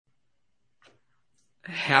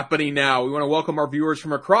Happening now. We want to welcome our viewers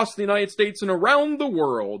from across the United States and around the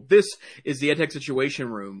world. This is the EdTech Situation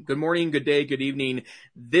Room. Good morning, good day, good evening.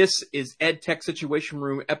 This is EdTech Situation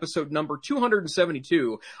Room, episode number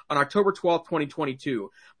 272 on October 12th,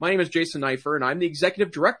 2022. My name is Jason Neiffer, and I'm the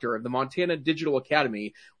Executive Director of the Montana Digital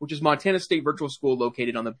Academy, which is Montana State Virtual School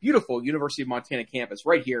located on the beautiful University of Montana campus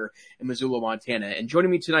right here in Missoula, Montana. And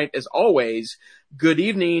joining me tonight, as always, good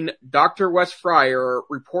evening, Dr. Wes Fryer,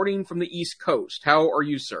 reporting from the East Coast. How are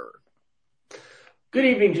you, sir? Good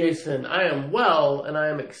evening, Jason. I am well, and I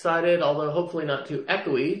am excited, although hopefully not too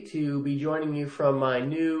echoey, to be joining you from my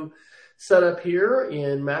new setup here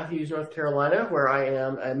in Matthews, North Carolina, where I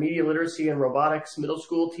am a media literacy and robotics middle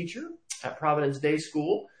school teacher at Providence Day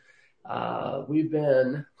School. We've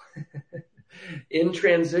been in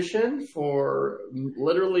transition for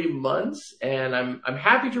literally months, and I'm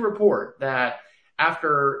happy to report that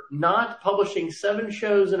after not publishing 7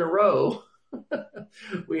 shows in a row,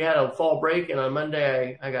 we had a fall break, and on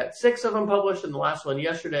Monday I got 6 of them published and the last one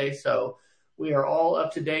yesterday. So we are all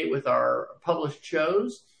up to date with our published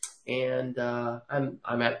shows, and I'm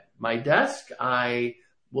at my desk. I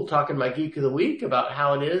will talk in my Geek of the Week about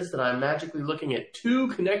how it is that I'm magically looking at 2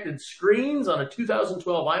 connected screens on a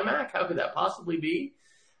 2012 iMac. How could that possibly be?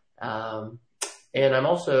 And I'm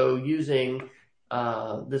also using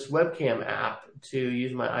this webcam app to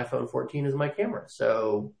use my iPhone 14 as my camera.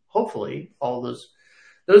 So hopefully all those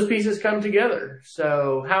pieces come together.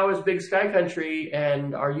 So how is Big Sky Country,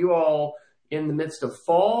 and are you all in the midst of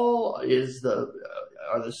fall? Is the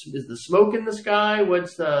smoke in the sky?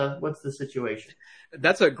 What's the situation?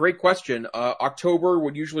 That's a great question. October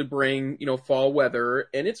would usually bring, fall weather,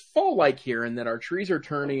 and it's fall-like here in that our trees are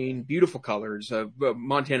turning beautiful colors.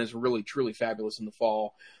 Montana's really, truly fabulous in the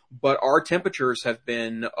fall, but our temperatures have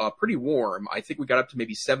been pretty warm. I think we got up to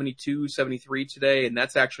maybe 72, 73 today, and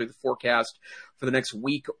that's actually the forecast for the next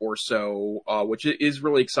week or so, which is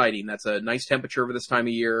really exciting. That's a nice temperature for this time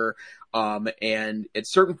of year, and at a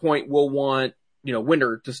certain point we'll want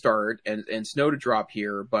winter to start and snow to drop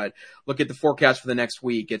here. But look at the forecast for the next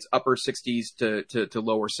week. It's upper 60s to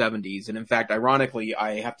lower 70s. And in fact, ironically,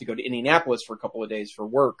 I have to go to Indianapolis for a couple of days for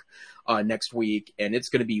work next week, and it's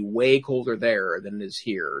going to be way colder there than it is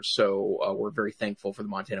here. So we're very thankful for the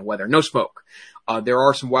Montana weather. No smoke. There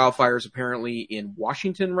are some wildfires apparently in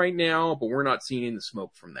Washington right now, but we're not seeing the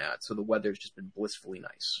smoke from that. So the weather's just been blissfully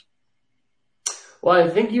nice. Well,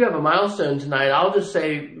 I think you have a milestone tonight. I'll just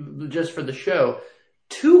say, just for the show,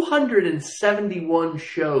 271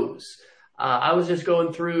 shows. I was just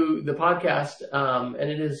going through the podcast, and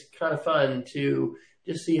it is kind of fun to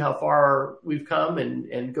just see how far we've come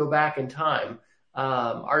and go back in time.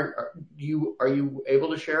 Are you able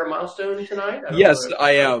to share a milestone tonight? Yes,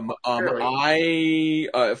 I am. I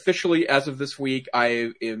officially, as of this week,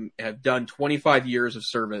 have done 25 years of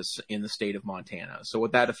service in the state of Montana. So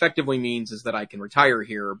what that effectively means is that I can retire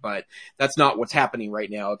here, but that's not what's happening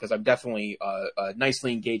right now because I'm definitely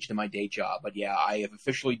nicely engaged in my day job. But yeah, I have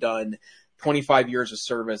officially done 25 years of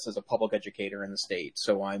service as a public educator in the state.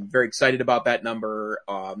 So I'm very excited about that number.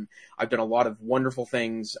 I've done a lot of wonderful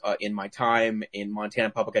things in my time in Montana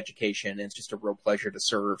public education, and it's just a real pleasure to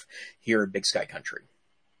serve here in Big Sky Country.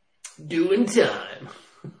 Doing time.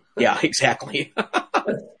 Yeah, exactly.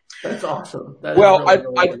 That's awesome. Well,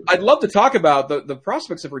 I'd love to talk about the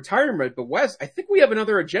prospects of retirement, but Wes, I think we have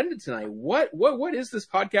another agenda tonight. What is this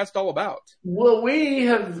podcast all about? Well, we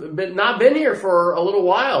have not been here for a little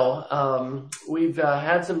while. We've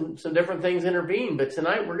had some different things intervene, but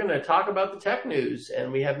tonight we're going to talk about the tech news,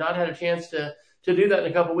 and we have not had a chance to do that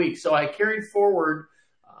in a couple weeks. So I carried forward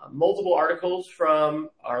multiple articles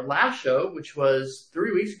from our last show, which was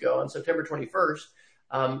 3 weeks ago on September 21st.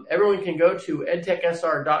 Everyone can go to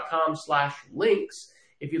edtechsr.com/links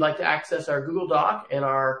if you'd like to access our Google Doc and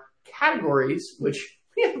our categories, which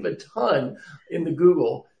we have a ton in the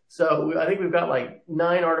Google. So I think we've got like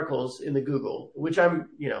 9 articles in the Google, which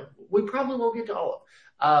we probably won't get to all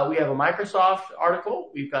of. We have a Microsoft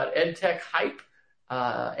article. We've got EdTech Hype,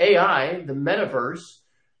 AI, the metaverse,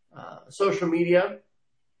 social media,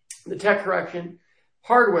 the tech correction,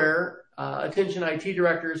 hardware, attention IT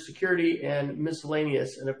directors, security, and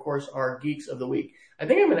miscellaneous, and of course our Geeks of the Week. I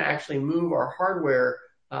think I'm going to actually move our hardware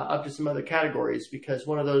up to some other categories because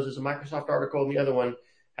one of those is a Microsoft article and the other one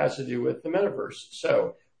has to do with the metaverse.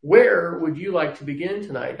 So where would you like to begin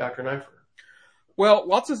tonight, Dr. Neiffer? Well,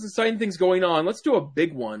 lots of exciting things going on. Let's do a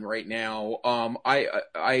big one right now.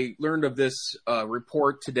 I learned of this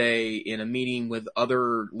report today in a meeting with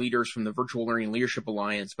other leaders from the Virtual Learning Leadership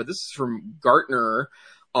Alliance, but this is from Gartner.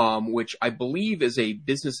 which I believe is a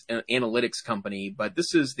business analytics company, but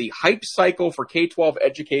this is the Hype Cycle for K-12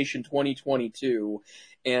 Education 2022.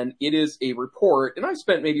 And it is a report, and I've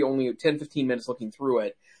spent maybe only 10, 15 minutes looking through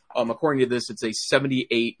it. According to this, it's a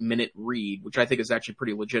 78-minute read, which I think is actually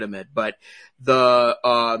pretty legitimate. But both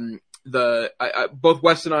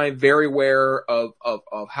Wes and I very aware of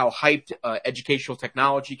how hyped educational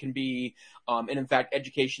technology can be, and in fact,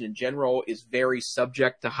 education in general is very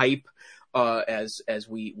subject to hype. As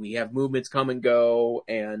we have movements come and go,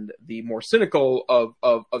 and the more cynical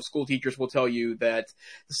of school teachers will tell you that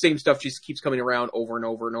the same stuff just keeps coming around over and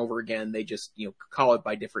over and over again. They just, call it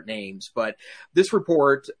by different names. But this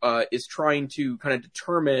report is trying to kind of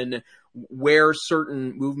determine where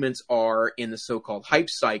certain movements are in the so-called hype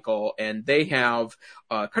cycle, and they have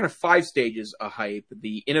kind of 5 stages of hype.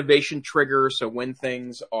 The innovation trigger, so when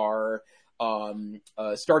things are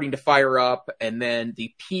starting to fire up, and then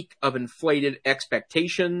the peak of inflated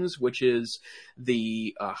expectations, which is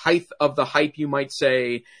the height of the hype, you might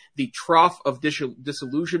say, the trough of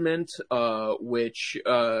disillusionment, which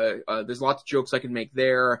there's lots of jokes I can make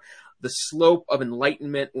there, the slope of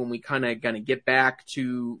enlightenment when we kind of get back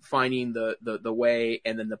to finding the way,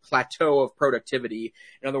 and then the plateau of productivity.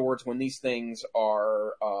 In other words, when these things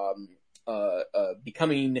are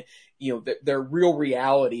becoming, their real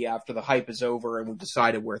reality after the hype is over and we've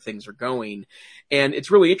decided where things are going. And it's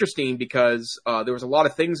really interesting because there was a lot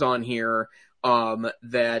of things on here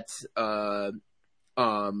that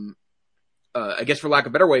I guess, for lack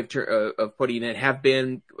of a better way of putting it, have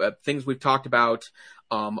been things we've talked about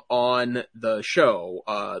on the show.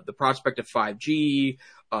 The prospect of 5G,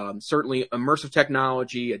 certainly immersive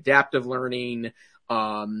technology, adaptive learning,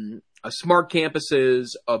 smart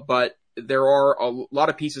campuses, but there are a lot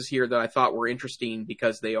of pieces here that I thought were interesting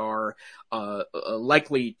because they are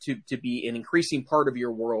likely to be an increasing part of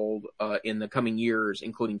your world in the coming years,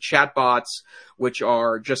 including chatbots, which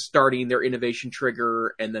are just starting their innovation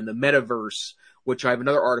trigger, and then the metaverse, which I have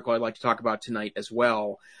another article I'd like to talk about tonight as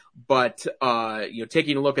well. But,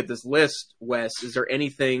 taking a look at this list, Wes, is there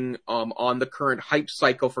anything on the current hype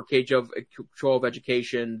cycle for K-12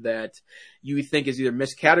 education that you think is either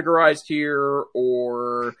miscategorized here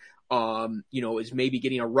or is maybe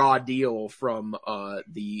getting a raw deal from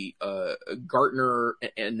the Gartner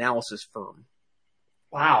analysis firm?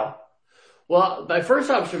 Wow. Well, my first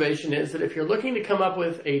observation is that if you're looking to come up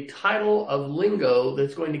with a title of lingo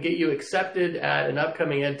that's going to get you accepted at an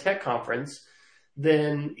upcoming ed tech conference,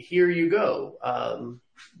 then here you go.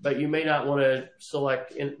 But you may not want to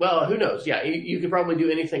select, who knows? Yeah, you could probably do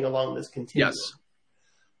anything along this continuum. Yes.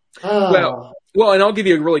 Well, and I'll give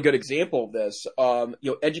you a really good example of this.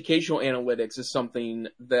 Educational analytics is something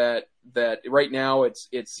that right now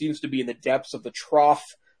it seems to be in the depths of the trough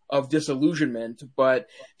of disillusionment. But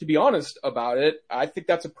to be honest about it, I think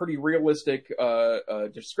that's a pretty realistic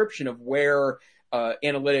description of where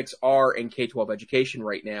analytics are in K-12 education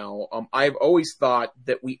right now. I've always thought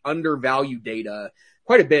that we undervalue data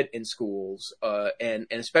quite a bit in schools, and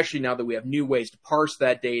especially now that we have new ways to parse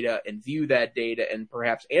that data and view that data and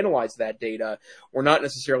perhaps analyze that data, we're not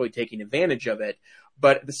necessarily taking advantage of it.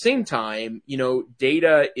 But at the same time,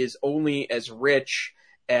 data is only as rich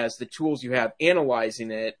as the tools you have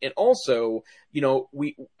analyzing it. And also,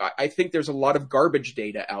 I think there's a lot of garbage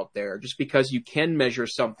data out there. Just because you can measure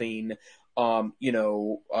something,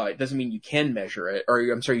 it doesn't mean you can measure it, or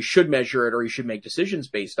I'm sorry, you should measure it, or you should make decisions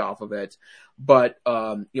based off of it. But,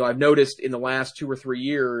 I've noticed in the last 2 or 3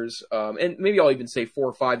 years, and maybe I'll even say 4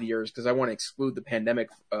 or 5 years, because I want to exclude the pandemic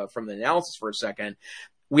from the analysis for a second.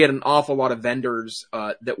 We had an awful lot of vendors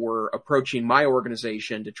that were approaching my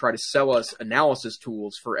organization to try to sell us analysis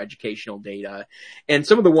tools for educational data. And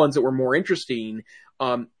some of the ones that were more interesting,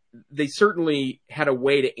 they certainly had a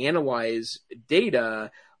way to analyze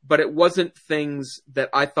data, but it wasn't things that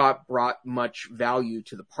I thought brought much value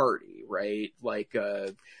to the party, right? Like,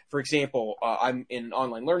 for example, I'm in an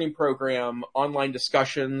online learning program. Online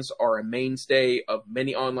discussions are a mainstay of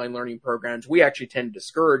many online learning programs. We actually tend to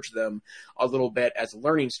discourage them a little bit as a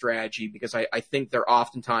learning strategy because I think they're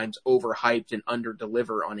oftentimes overhyped and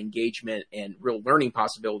under-deliver on engagement and real learning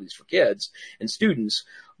possibilities for kids and students.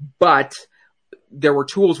 But there were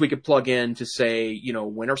tools we could plug in to say,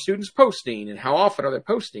 when are students posting and how often are they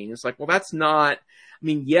posting? It's like, well, that's not,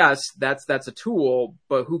 yes, that's a tool,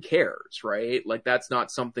 but who cares, right? Like, that's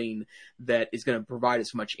not something that is going to provide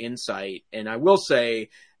us much insight. And I will say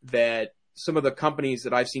that some of the companies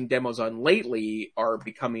that I've seen demos on lately are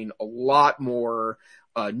becoming a lot more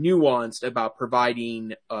nuanced about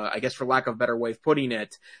providing, I guess for lack of a better way of putting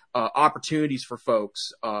it, opportunities for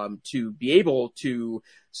folks to be able to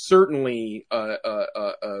certainly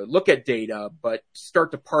look at data, but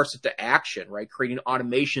start to parse it to action, right? Creating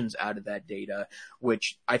automations out of that data,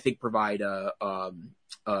 which I think provide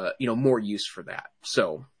more use for that.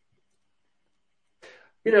 So.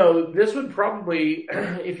 This would probably,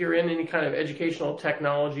 if you're in any kind of educational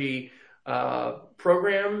technology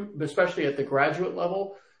program, especially at the graduate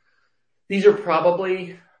level, these are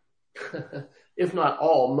probably, if not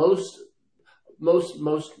all, most,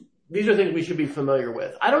 these are things we should be familiar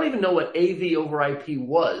with. I don't even know what AV over IP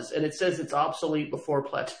was, and it says it's obsolete before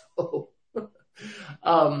Plateau.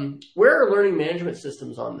 Where are learning management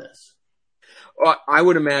systems on this? I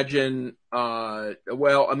would imagine,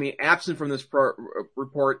 absent from this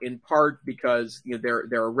report in part because,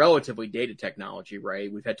 they're a relatively dated technology,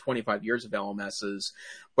 right? We've had 25 years of LMSs,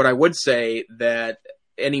 but I would say that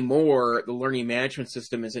anymore, the learning management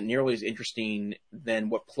system isn't nearly as interesting than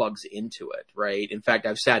what plugs into it, right? In fact,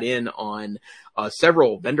 I've sat in on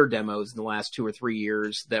several vendor demos in the last 2 or 3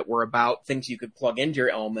 years that were about things you could plug into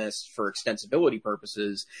your LMS for extensibility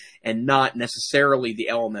purposes and not necessarily the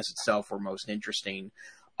LMS itself were most interesting.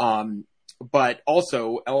 But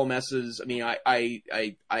also LMSs,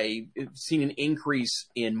 I've seen an increase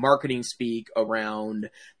in marketing speak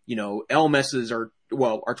around, LMSs are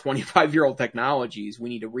 25-year-old technologies. We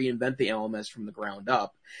need to reinvent the LMS from the ground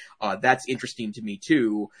up. That's interesting to me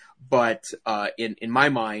too. But in my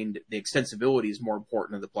mind, the extensibility is more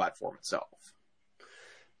important than the platform itself.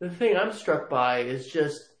 The thing I'm struck by is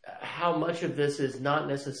just how much of this is not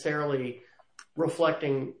necessarily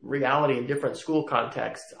reflecting reality in different school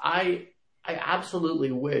contexts. I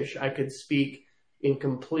absolutely wish I could speak in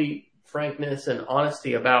complete frankness and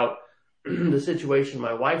honesty about the situation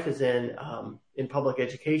my wife is in public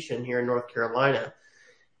education here in North Carolina.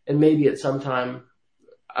 And maybe at some time,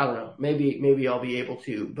 I don't know, maybe I'll be able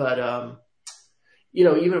to. But,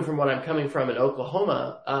 even from what I'm coming from in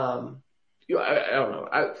Oklahoma, I don't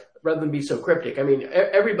know. Rather than be so cryptic,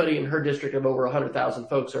 everybody in her district of over 100,000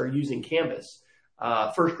 folks are using Canvas,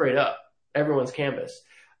 first grade up, everyone's Canvas.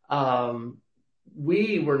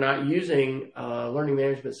 We were not using a learning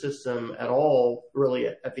management system at all, really,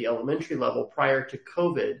 at the elementary level prior to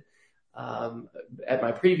COVID at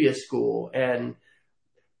my previous school. And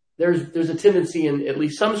there's a tendency in at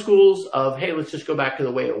least some schools of, hey, let's just go back to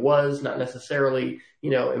the way it was, not necessarily,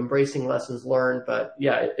 embracing lessons learned. But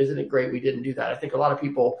yeah, isn't it great we didn't do that? I think a lot of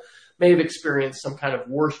people may have experienced some kind of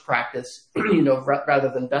worst practice, rather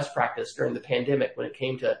than best practice during the pandemic when it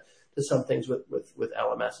came to some things with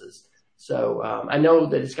LMSs. So I know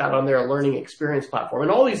that it's got on there a learning experience platform,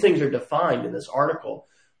 and all these things are defined in this article.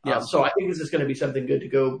 Yeah. So I think this is going to be something good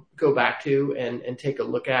to go back to and take a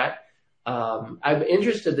look at. I'm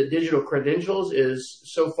interested that digital credentials is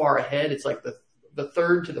so far ahead. It's like the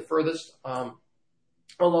third to the furthest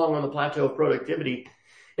along on the plateau of productivity.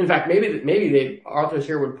 In fact, maybe the authors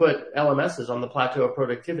here would put LMSs on the plateau of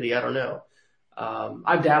productivity. I don't know.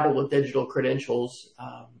 I've dabbled with digital credentials.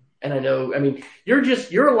 And I know, you're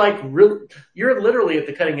literally at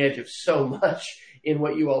the cutting edge of so much in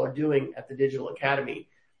what you all are doing at the Digital Academy.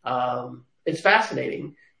 It's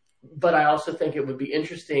fascinating, but I also think it would be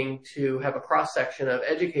interesting to have a cross section of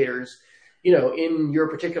educators, in your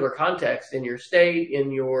particular context, in your state,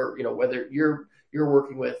 in your, whether you're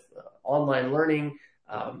working with online learning,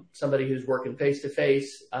 somebody who's working face to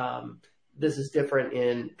face. This is different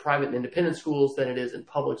in private and independent schools than it is in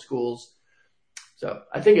public schools. So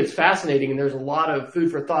I think it's fascinating, and there's a lot of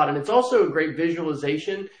food for thought. And it's also a great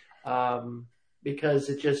visualization because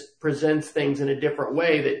it just presents things in a different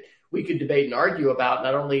way that we could debate and argue about.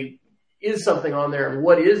 Not only is something on there and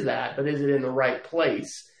what is that, but is it in the right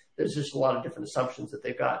place? There's just a lot of different assumptions that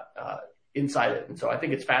they've got inside it. And so I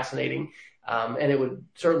think it's fascinating. And it would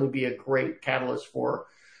certainly be a great catalyst for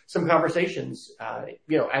some conversations,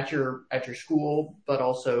 at your school, but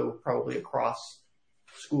also probably across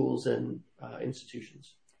schools and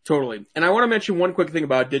institutions. Totally. And I want to mention one quick thing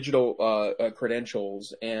about digital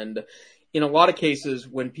credentials. And in a lot of cases,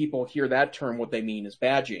 when people hear that term, what they mean is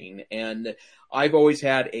badging. And I've always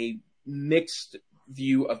had a mixed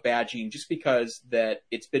view of badging just because that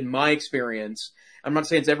it's been my experience. I'm not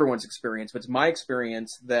saying it's everyone's experience, but it's my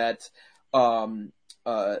experience that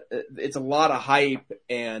it's a lot of hype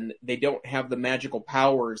and they don't have the magical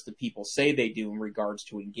powers that people say they do in regards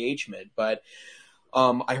to engagement. But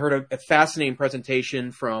I heard a fascinating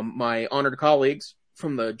presentation from my honored colleagues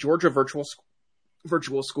from the Georgia Virtual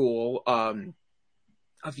School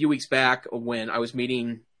a few weeks back when I was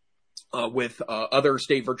meeting with other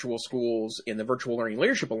state virtual schools in the Virtual Learning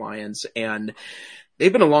Leadership Alliance, and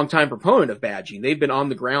they've been a long time proponent of badging. They've been on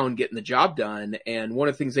the ground getting the job done. And one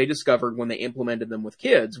of the things they discovered when they implemented them with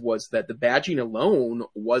kids was that the badging alone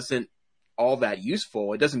wasn't all that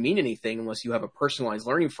useful. It doesn't mean anything unless you have a personalized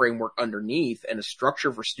learning framework underneath and a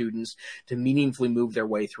structure for students to meaningfully move their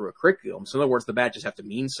way through a curriculum. So in other words, the badges have to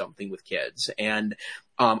mean something with kids. And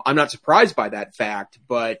I'm not surprised by that fact,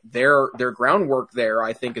 but their groundwork there,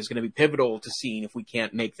 I think, is going to be pivotal to seeing if we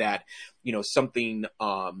can't make that, something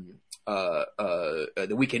that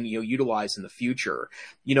we can utilize in the future.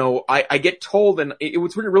 I get told, and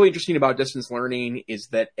what's really interesting about distance learning is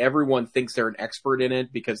that everyone thinks they're an expert in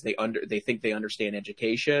it because they think they understand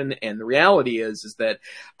education, and the reality is that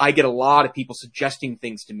I get a lot of people suggesting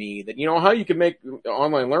things to me that how you can make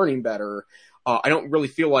online learning better. I don't really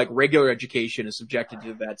feel like regular education is subjected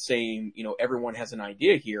to that same, everyone has an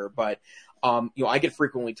idea here, but I get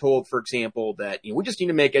frequently told, for example, that, we just need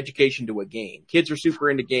to make education to a game. Kids are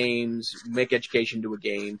super into games, make education to a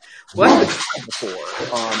game. Well, that's been done before.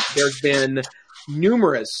 There's been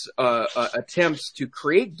numerous, attempts to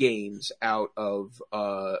create games out of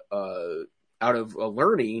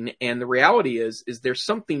learning. And the reality is there's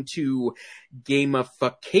something to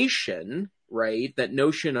gamification, right? That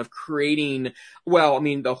notion of creating,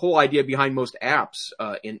 the whole idea behind most apps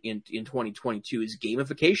in 2022 is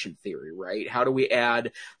gamification theory, right? How do we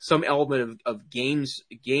add some element of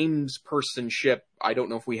gamespersonship? I don't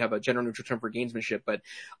know if we have a gender neutral term for gamesmanship, but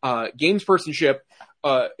gamespersonship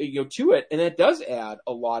to it, and that does add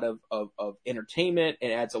a lot of entertainment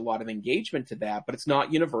and adds a lot of engagement to that, but it's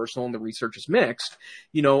not universal, and the research is mixed.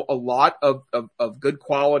 A lot of good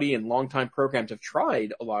quality and long-time programs have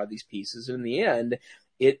tried a lot of these pieces, and in the end,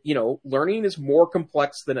 learning is more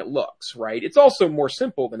complex than it looks, right? It's also more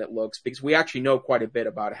simple than it looks because we actually know quite a bit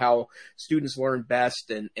about how students learn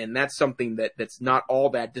best, and that's something that's not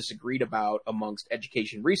all that disagreed about amongst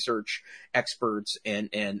education research experts and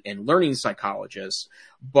learning psychologists,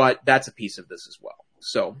 but that's a piece of this as well.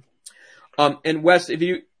 So, and Wes,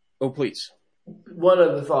 please. One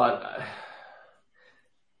other thought.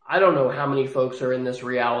 I don't know how many folks are in this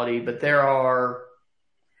reality, but there are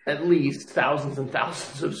at least thousands and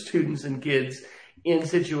thousands of students and kids in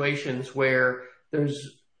situations where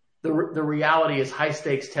there's the reality is high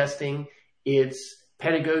stakes testing. It's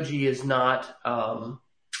pedagogy is not,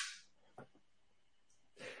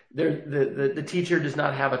 the teacher does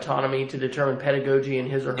not have autonomy to determine pedagogy in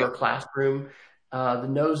his or her classroom. The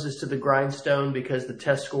nose is to the grindstone because the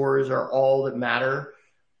test scores are all that matter.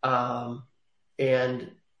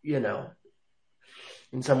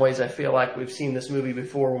 In some ways, I feel like we've seen this movie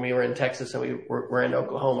before when we were in Texas and we're in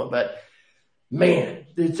Oklahoma. But man,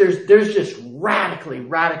 there's just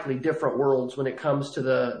radically different worlds when it comes to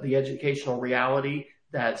the educational reality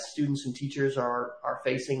that students and teachers are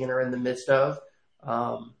facing and are in the midst of.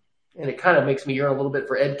 And it kind of makes me yearn a little bit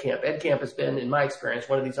for EdCamp. EdCamp has been, in my experience,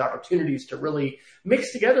 one of these opportunities to really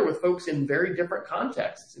mix together with folks in very different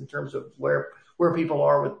contexts in terms of where people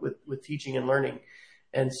are with teaching and learning.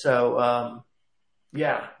 And so,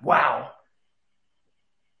 yeah. Wow.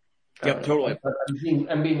 Yep, totally.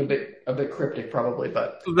 I'm being a bit cryptic probably,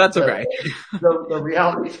 but that's okay. The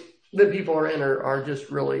realities that people are in are just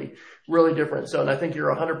really, really different. So, and I think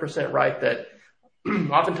you're 100% right that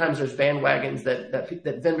oftentimes there's bandwagons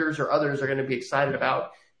that vendors or others are going to be excited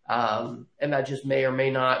about. And that just may or may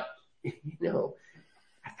not,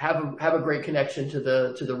 have a great connection to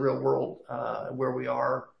the real world, where we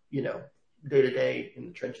are, day to day in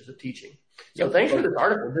the trenches of teaching. So thanks for this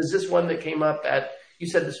article. Is this one that came up you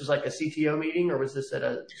said this was like a CTO meeting, or was this at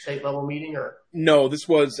a state level meeting, or? No, this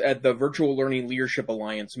was at the Virtual Learning Leadership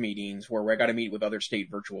Alliance meetings where I got to meet with other state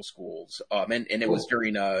virtual schools. And it was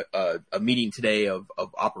during a meeting today of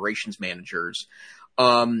operations managers.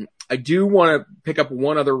 I do want to pick up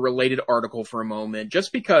one other related article for a moment,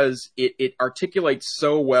 just because it articulates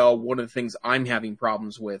so well one of the things I'm having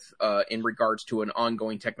problems with in regards to an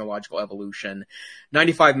ongoing technological evolution.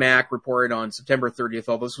 95 Mac reported on September 30th,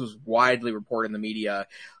 although this was widely reported in the media.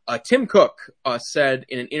 Tim Cook said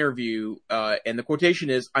in an interview, and the quotation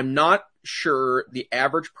is, "I'm not sure the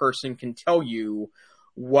average person can tell you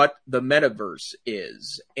what the metaverse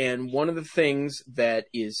is." And one of the things that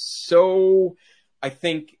is so, I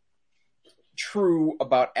think, true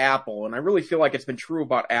about Apple, and I really feel like it's been true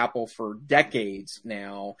about Apple for decades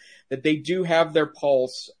now, that they do have their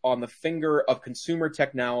pulse on the finger of consumer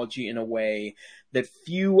technology in a way that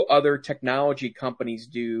few other technology companies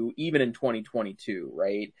do, even in 2022,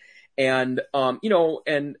 right? And,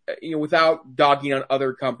 without dogging on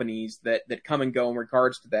other companies that come and go in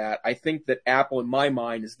regards to that, I think that Apple, in my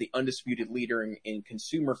mind, is the undisputed leader in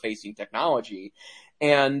consumer facing technology.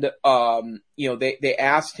 And, they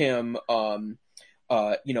asked him,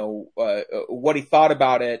 what he thought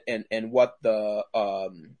about it and what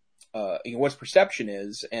what his perception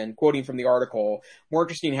is. And quoting from the article, more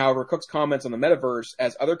interesting, however, Cook's comments on the metaverse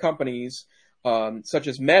as other companies, such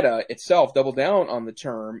as Meta itself, double down on the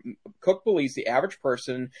term. Cook believes the average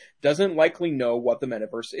person doesn't likely know what the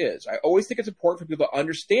metaverse is. I always think it's important for people to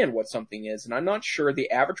understand what something is, and I'm not sure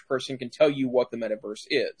the average person can tell you what the metaverse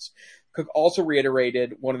is. Cook also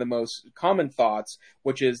reiterated one of the most common thoughts,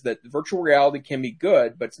 which is that virtual reality can be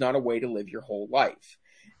good, but it's not a way to live your whole life.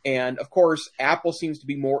 And of course, Apple seems to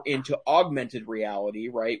be more into augmented reality,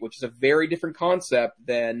 right? Which is a very different concept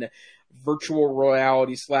than virtual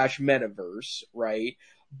reality / metaverse, right?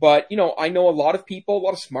 But, I know a lot of people, a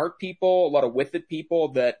lot of smart people, a lot of with it people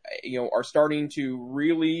that, are starting to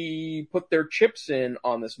really put their chips in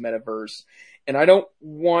on this metaverse. And I don't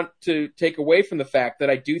want to take away from the fact that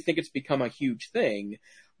I do think it's become a huge thing,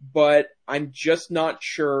 but I'm just not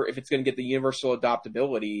sure if it's going to get the universal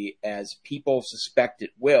adoptability as people suspect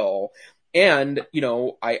it will. And,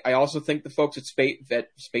 I also think the folks at Facebook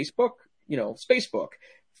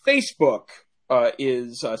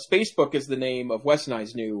is the name of Wes and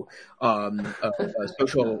I's new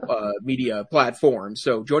social media platform.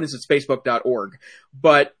 So join us at spacebook.org.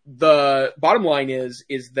 But the bottom line is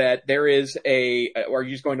that there is are you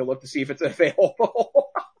just going to look to see if it's available?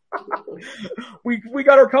 we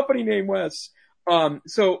got our company name, Wes.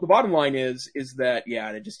 So the bottom line is that,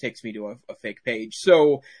 and it just takes me to a fake page.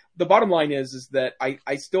 So the bottom line is that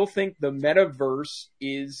I still think the metaverse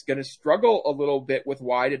is going to struggle a little bit with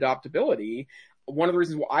wide adoptability. One of the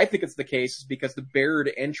reasons why I think it's the case is because the barrier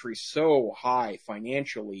to entry is so high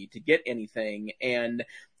financially to get anything. And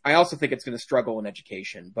I also think it's going to struggle in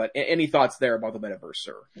education. But any thoughts there about the metaverse,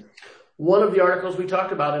 sir? One of the articles we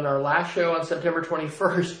talked about in our last show on September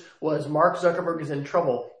 21st was Mark Zuckerberg is in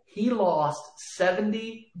trouble. He lost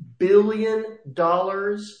 $70 billion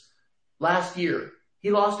last year.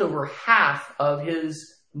 He lost over half of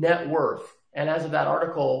his net worth. And as of that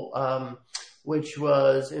article, which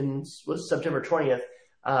was September 20th,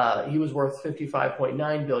 he was worth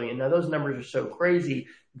 $55.9 billion. Now those numbers are so crazy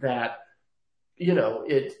that,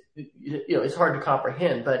 it's hard to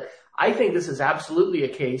comprehend. But I think this is absolutely a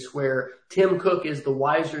case where Tim Cook is the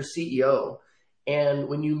wiser CEO. And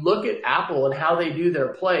when you look at Apple and how they do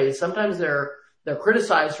their plays, sometimes they're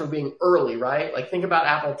criticized for being early, right? Like think about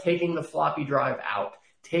Apple taking the floppy drive out,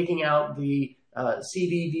 taking out the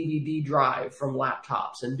CD, DVD drive from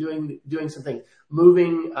laptops and doing something,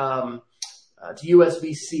 moving to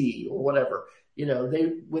USB-C or whatever.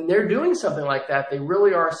 When they're doing something like that, they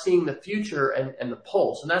really are seeing the future and the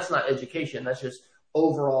pulse. And that's not education. That's just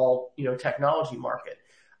overall, technology market.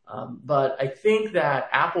 But I think that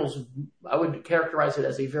I would characterize it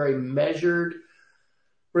as a very measured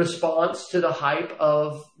response to the hype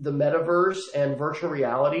of the metaverse and virtual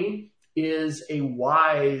reality is a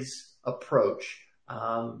wise approach.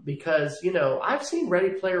 Because, I've seen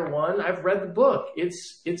Ready Player One. I've read the book.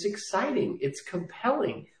 It's exciting. It's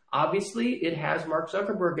compelling. Obviously, it has Mark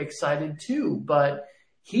Zuckerberg excited too, but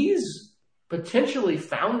he's potentially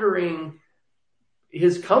foundering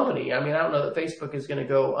his company. I mean, I don't know that Facebook is going to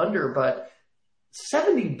go under, but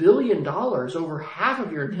 $70 billion, over half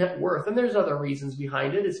of your net worth. And there's other reasons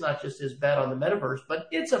behind it. It's not just his bet on the metaverse, but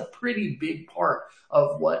it's a pretty big part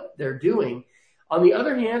of what they're doing. On the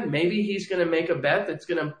other hand, maybe he's going to make a bet that's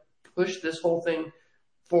going to push this whole thing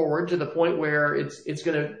forward to the point where it's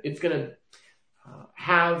going to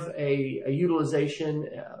have a utilization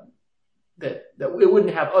that it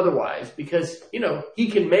wouldn't have otherwise, because, he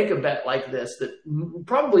can make a bet like this that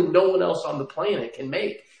probably no one else on the planet can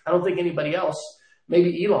make. I don't think anybody else,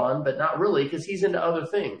 maybe Elon, but not really, because he's into other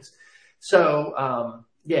things. So,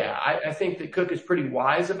 I think that Cook is pretty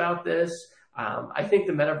wise about this. I think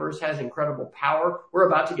the metaverse has incredible power. We're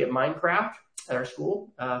about to get Minecraft at our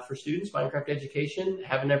school for students, Minecraft education.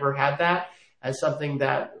 Haven't ever had that as something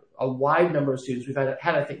that a wide number of students, we've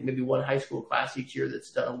had, I think, maybe one high school class each year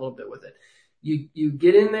that's done a little bit with it. You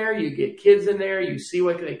get in there, you get kids in there, you see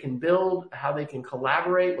what they can build, how they can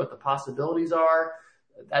collaborate, what the possibilities are.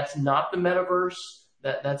 That's not the metaverse.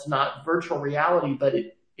 That's not virtual reality, but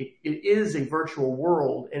it is a virtual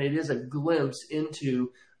world, and it is a glimpse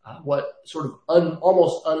into what sort of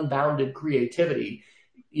almost unbounded creativity,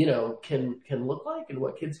 can look like, and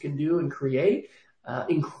what kids can do and create.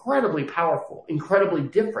 Incredibly powerful, incredibly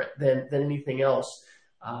different than anything else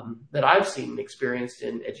that I've seen and experienced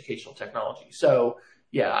in educational technology. So,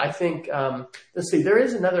 Yeah, I think, let's see, there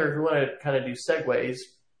is another, if you want to kind of do segues,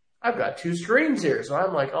 I've got two screens here, so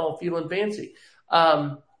I'm like, oh, feeling fancy.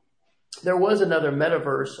 There was another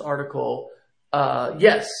metaverse article.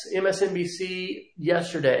 Yes, MSNBC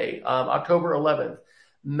yesterday, October 11th.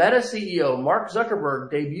 Meta CEO Mark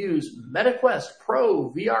Zuckerberg debuts MetaQuest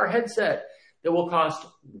Pro VR headset that will cost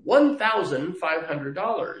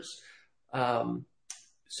 $1,500.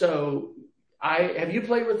 So have you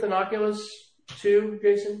played with an Oculus 2,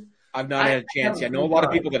 Jason? I've not had a chance yet. I know a lot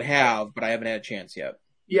of people that have, but I haven't had a chance yet.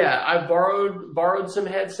 Yeah, I borrowed some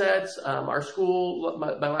headsets. Our school,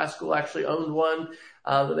 my last school actually owned one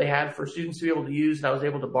that they had for students to be able to use, and I was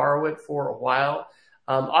able to borrow it for a while.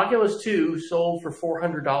 Oculus 2 sold for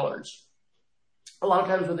 $400. A lot of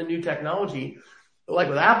times with the new technology, like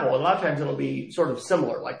with Apple, a lot of times it'll be sort of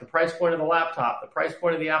similar, like the price point of the laptop, the price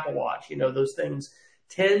point of the Apple Watch. You know, those things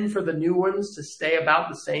tend for the new ones to stay about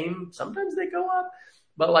the same. Sometimes they go up,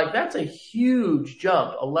 but like that's a huge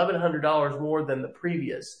jump, $1,100 more than the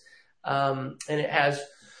previous. And it has,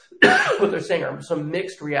 what they're saying are some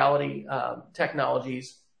mixed reality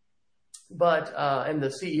technologies. But, and the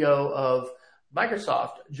CEO of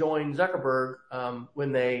Microsoft joined Zuckerberg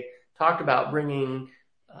when they talked about bringing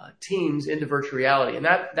teams into virtual reality. And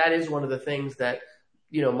that is one of the things that,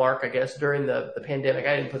 you know, Mark, I guess, during the pandemic,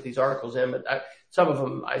 I didn't put these articles in, but some of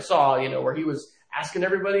them I saw, you know, where he was asking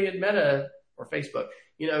everybody at Meta or Facebook,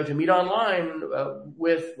 you know, to meet online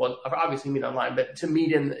obviously meet online, but to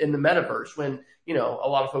meet in the metaverse when, you know, a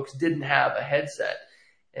lot of folks didn't have a headset.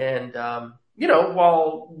 And, you know,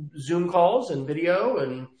 while Zoom calls and video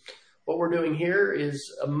and what we're doing here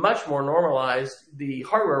is much more normalized, the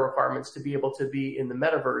hardware requirements to be able to be in the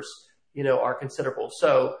metaverse, you know, are considerable.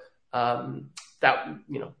 So that,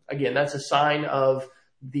 you know, again, that's a sign of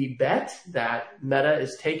the bet that Meta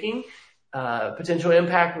is taking, potential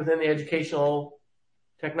impact within the educational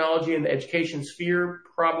technology and the education sphere,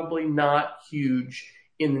 probably not huge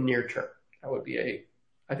in the near term. That would be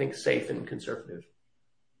I think, safe and conservative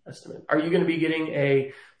estimate. Are you going to be getting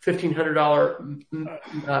a $1,500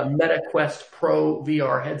 MetaQuest Pro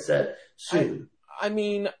VR headset soon? I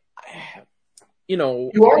mean, you know,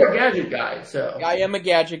 you are a gadget guy, so I am a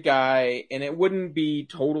gadget guy, and it wouldn't be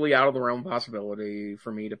totally out of the realm possibility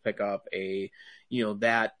for me to pick up a, you know,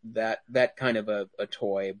 that kind of a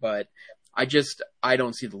toy, but I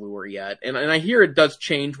don't see the lure yet. And I hear it does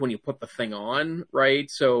change when you put the thing on, right?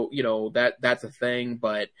 So, you know, that's a thing,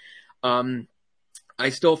 but I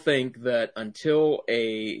still think that until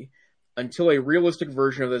a realistic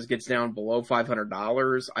version of this gets down below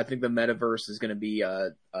 $500, I think the metaverse is going to be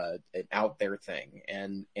an out there thing.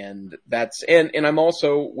 And I'm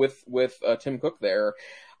also with Tim Cook there.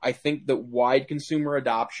 I think that wide consumer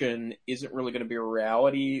adoption isn't really going to be a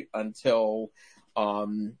reality until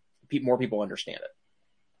more people understand it.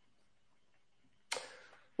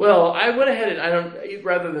 Well, I went ahead and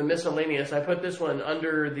rather than miscellaneous, I put this one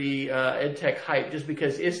under the EdTech hype just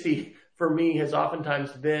because ISTE for me has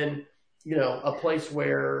oftentimes been, you know, a place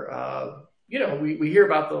where, you know, we hear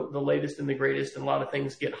about the latest and the greatest and a lot of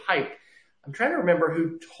things get hyped. I'm trying to remember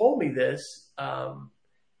who told me this.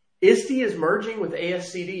 ISTE is merging with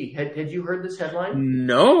ASCD. Had you heard this headline?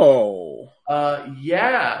 No.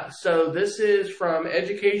 Yeah. So this is from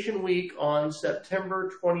Education Week on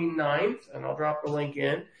September 29th, and I'll drop the link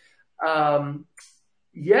in.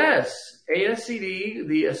 Yes, ASCD,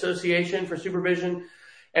 the Association for Supervision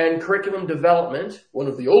and Curriculum Development, one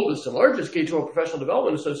of the oldest and largest K-12 professional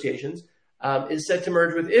development associations, is set to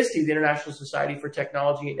merge with ISTE, the International Society for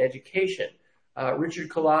Technology and Education. Richard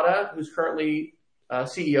Collada, who's currently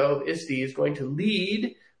CEO of ISTE, is going to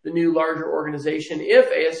lead the new larger organization if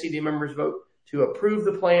ASCD members vote to approve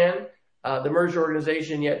the plan. The merged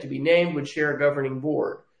organization, yet to be named, would share a governing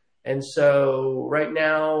board. And so right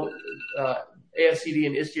now, ASCD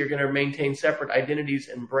and ISTE are going to maintain separate identities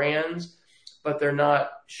and brands, but they're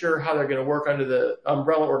not sure how they're going to work under the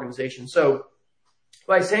umbrella organization. So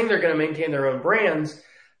by saying they're going to maintain their own brands,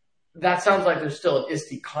 that sounds like there's still an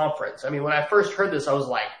ISTE conference. I mean, when I first heard this, I was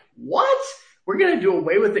like, what? We're going to do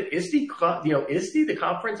away with the ISTE, ISTE, the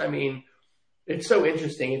conference? I mean, it's so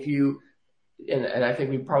interesting. If you, and I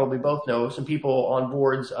think we probably both know some people on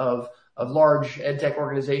boards of large EdTech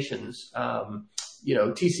organizations.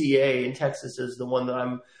 TCEA in Texas is the one that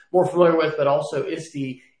I'm more familiar with, but also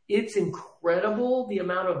ISTE. It's incredible the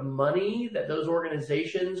amount of money that those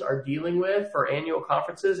organizations are dealing with for annual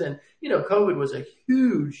conferences. And, COVID was a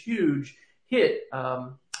huge, huge hit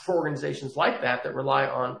for organizations like that rely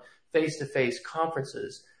on face-to-face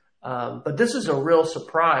conferences. But this is a real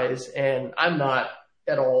surprise, and I'm not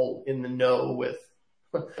at all in the know with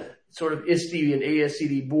sort of ISTE and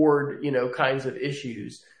ASCD board, kinds of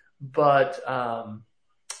issues. But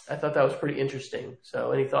I thought that was pretty interesting.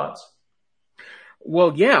 So any thoughts?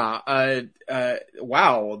 Well, yeah.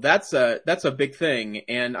 Wow, that's a big thing.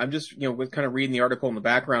 And I'm just, with kind of reading the article in the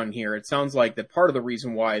background here, it sounds like that part of the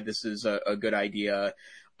reason why this is a good idea,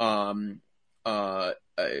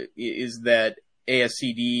 is that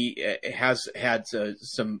ASCD has had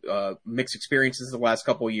some mixed experiences the last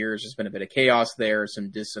couple of years. There's been a bit of chaos there,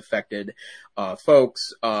 some disaffected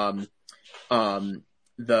folks.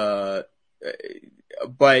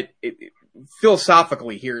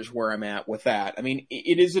 Philosophically, here's where I'm at with that. I mean,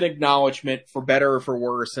 it is an acknowledgement, for better or for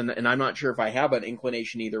worse, and I'm not sure if I have an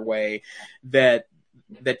inclination either way, that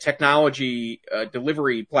technology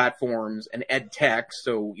delivery platforms and ed tech,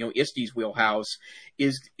 so ISTE's wheelhouse,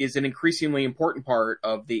 is an increasingly important part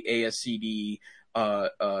of the ASCD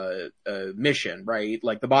mission, right?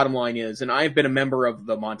 Like, the bottom line is, and I've been a member of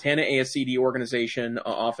the Montana ASCD organization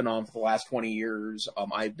off and on for the last 20 years.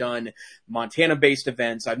 I've done Montana-based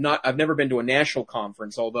events. I've never been to a national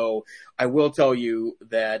conference, although I will tell you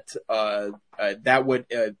that that would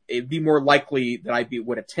it'd be more likely that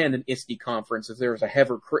would attend an ISTE conference if there was a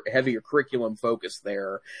heavier curriculum focus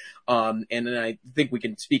there. And then I think we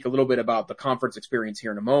can speak a little bit about the conference experience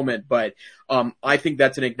here in a moment, but I think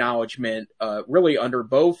that's an acknowledgement, really under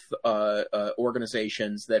both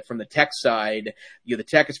organizations, that from the tech side, the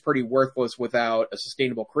tech is pretty worthless without a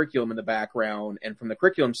sustainable curriculum in the background, and from the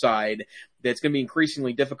curriculum side, that's going to be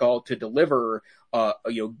increasingly difficult to deliver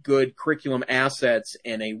good curriculum assets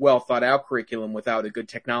and a well thought out curriculum without a good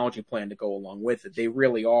technology plan to go along with it. They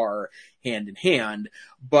really are hand in hand.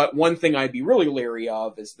 But one thing I'd be really leery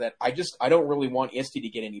of is that I don't really want ISTE to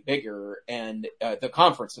get any bigger, and the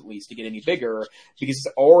conference at least to get any bigger, because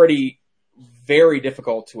it's already very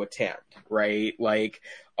difficult to attend, right? Like,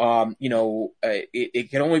 it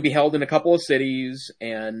can only be held in a couple of cities,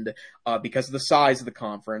 and because of the size of the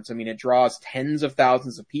conference, I mean, it draws tens of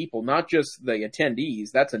thousands of people, not just the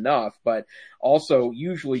attendees, that's enough, but also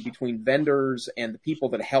usually between vendors and the people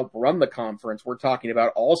that help run the conference, we're talking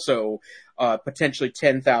about also potentially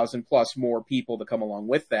 10,000 plus more people to come along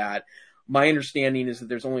with that. My understanding is that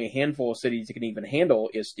there's only a handful of cities that can even handle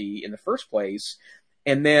ISTE in the first place.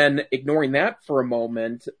 And then, ignoring that for a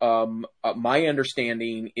moment, my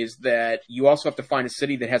understanding is that you also have to find a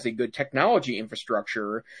city that has a good technology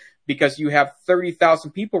infrastructure, because you have 30,000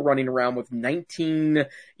 people running around with 19,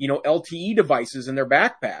 LTE devices in their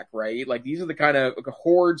backpack, right? Like, these are the kind of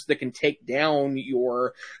hordes that can take down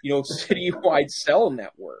your, citywide cell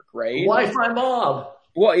network, right? Wi-Fi mob.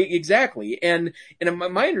 Well, exactly. And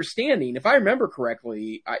my understanding, if I remember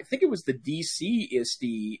correctly, I think it was the DC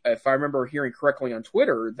ISTE, if I remember hearing correctly on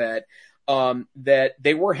Twitter, that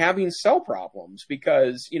they were having cell problems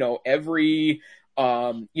because, every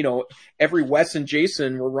Wes and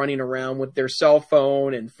Jason were running around with their cell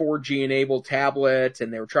phone and 4G enabled tablets,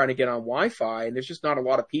 and they were trying to get on Wi-Fi, and there's just not a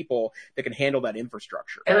lot of people that can handle that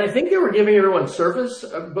infrastructure. And I think they were giving everyone Surface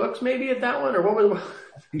books maybe at that one, or what was?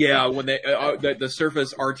 Yeah, when they the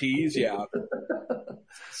Surface RTs, yeah.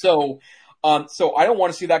 So I don't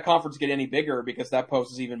want to see that conference get any bigger, because that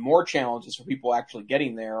poses even more challenges for people actually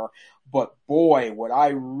getting there. But boy, would I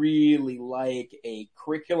really like a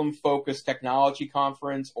curriculum-focused technology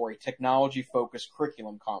conference or a technology-focused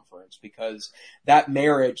curriculum conference, because that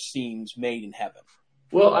marriage seems made in heaven.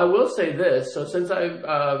 Well, I will say this. So since I,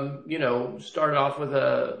 started off with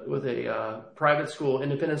a private school,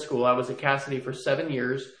 independent school, I was at Cassidy for 7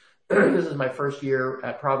 years. This is my first year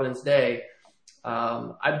at Providence Day.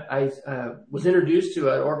 I was introduced to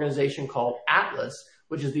an organization called Atlas,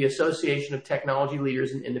 which is the Association of Technology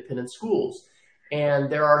Leaders in Independent Schools. And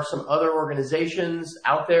there are some other organizations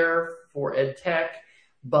out there for ed tech,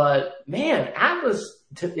 but man, Atlas,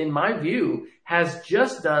 in my view, has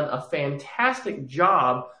just done a fantastic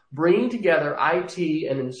job bringing together IT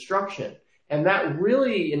and instruction. And that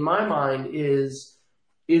really, in my mind, is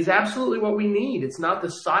absolutely what we need. It's not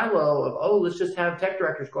the silo of, let's just have tech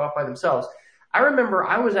directors go off by themselves. I remember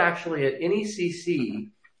I was actually at NECC,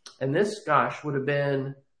 and this, would have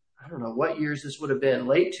been, I don't know what years this would have been,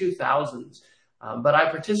 late 2000s. But I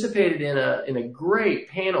participated in a great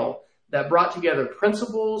panel that brought together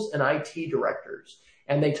principals and IT directors.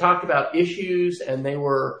 And they talked about issues, and they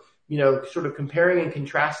were, sort of comparing and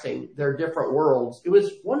contrasting their different worlds. It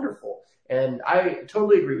was wonderful. And I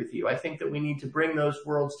totally agree with you. I think that we need to bring those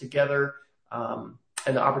worlds together.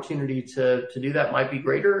 And the opportunity to do that might be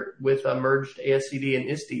greater with a merged ASCD and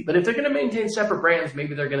ISTE. But if they're going to maintain separate brands,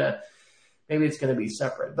 maybe they're going maybe it's going to be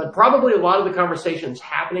separate. But probably a lot of the conversations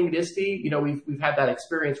happening at ISTE, we've had that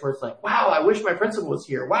experience where it's like, wow, I wish my principal was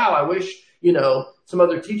here. Wow, I wish, some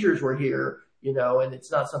other teachers were here, and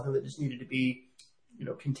it's not something that just needed to be,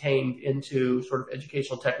 contained into sort of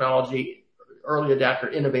educational technology, early adapter,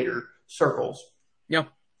 innovator circles. Yeah.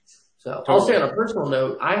 So totally. I'll say on a personal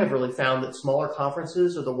note, I have really found that smaller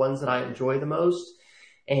conferences are the ones that I enjoy the most.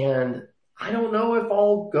 And I don't know if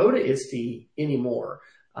I'll go to ISTE anymore.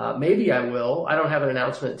 Maybe I will. I don't have an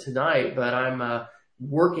announcement tonight, but I'm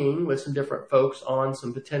working with some different folks on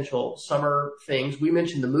some potential summer things. We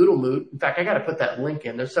mentioned the Moodle Moot. In fact, I got to put that link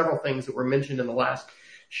in. There's several things that were mentioned in the last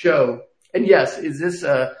show. And yes, is this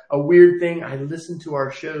a weird thing? I listen to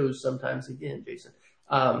our shows sometimes again, Jason.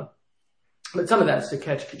 But some of that's to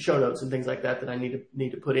catch show notes and things like that I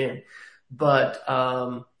need to put in. But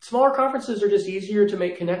smaller conferences are just easier to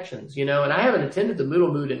make connections, and I haven't attended the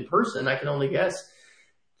Moodle Moot in person. I can only guess.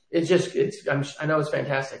 I know it's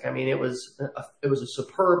fantastic. I mean, it was a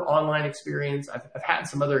superb online experience. I've had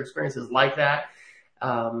some other experiences like that.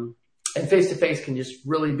 And face-to-face can just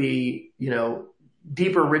really be,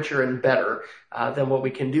 deeper, richer, and better than what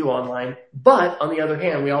we can do online. But on the other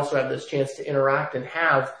hand, we also have this chance to interact and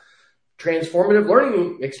have transformative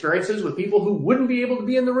learning experiences with people who wouldn't be able to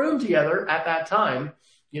be in the room together at that time,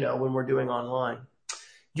 when we're doing online.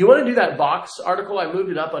 Do you want to do that Vox article? I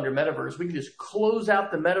moved it up under Metaverse. We can just close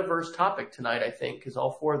out the Metaverse topic tonight, I think, because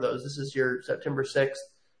all four of those. This is your September 6th.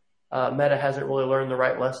 Meta hasn't really learned the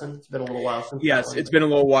right lesson. It's been a little while since. Yes, it's been a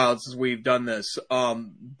little while since we've done this.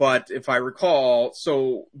 But if I recall,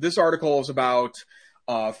 so this article is about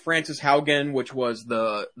Frances Haugen, which was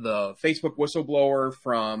the Facebook whistleblower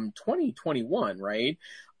from 2021, right?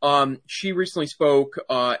 She recently spoke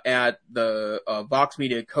at the Vox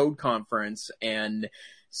Media Code Conference and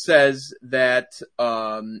says that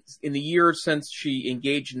in the year since she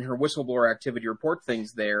engaged in her whistleblower activity report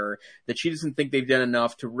things there, that she doesn't think they've done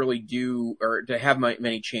enough to really do or to have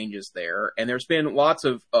many changes there. And there's been lots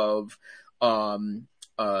of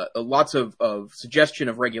suggestion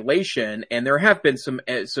of regulation, and there have been some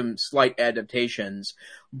slight adaptations,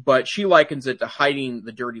 but she likens it to hiding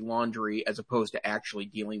the dirty laundry as opposed to actually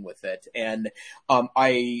dealing with it. And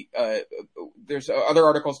there's other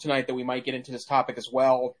articles tonight that we might get into this topic as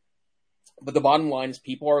well. But the bottom line is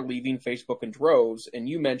people are leaving Facebook in droves. And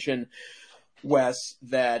you mentioned, Wes,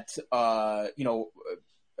 that Mr.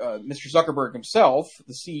 Zuckerberg himself,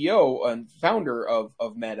 the CEO and founder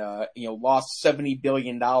of Meta, lost $70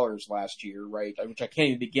 billion last year, right? Which I can't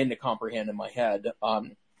even begin to comprehend in my head.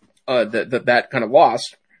 That kind of loss.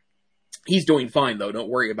 He's doing fine though. Don't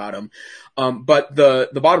worry about him. But the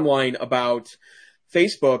bottom line about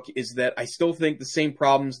Facebook is that I still think the same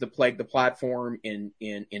problems that plagued the platform in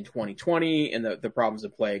 2020 and the problems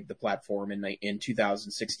that plagued the platform in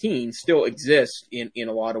 2016 still exist in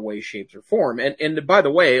a lot of ways, shapes, or form. And by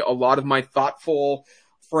the way, a lot of my thoughtful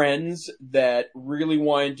friends that really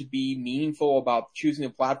wanted to be meaningful about choosing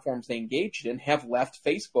the platforms they engaged in have left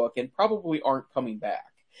Facebook and probably aren't coming back.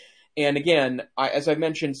 And again, as I've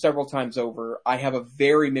mentioned several times over, I have a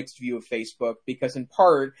very mixed view of Facebook because in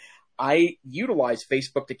part, I utilize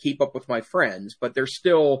Facebook to keep up with my friends, but there's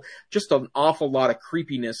still just an awful lot of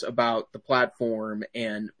creepiness about the platform,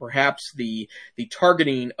 and perhaps the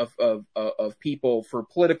targeting of people for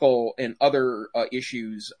political and other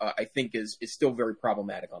issues, I think is still very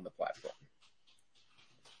problematic on the platform.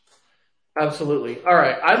 Absolutely. All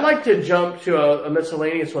right. I'd like to jump to a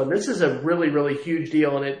miscellaneous one. This is a really, really huge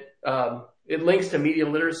deal, and it links to media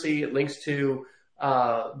literacy. It links to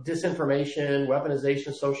disinformation, weaponization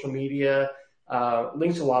of social media,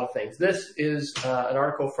 links to a lot of things. This is an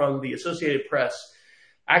article from the Associated Press,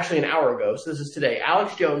 actually an hour ago. So this is today.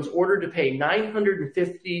 Alex Jones ordered to pay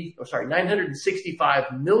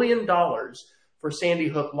 $965 million for Sandy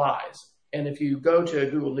Hook lies. And if you go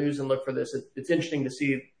to Google News and look for this, it's interesting to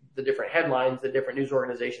see the different headlines that different news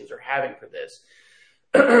organizations are having for this.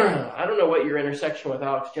 I don't know what your intersection with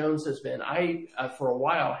Alex Jones has been. I, for a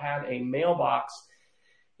while, had a mailbox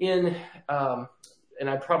in, and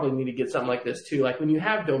I probably need to get something like this too. Like when you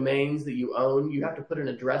have domains that you own, you have to put an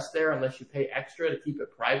address there unless you pay extra to keep it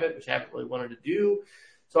private, which I haven't really wanted to do.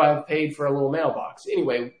 So I've paid for a little mailbox.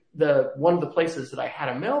 Anyway, one of the places that I had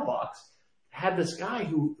a mailbox had this guy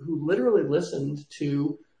who literally listened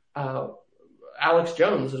to Alex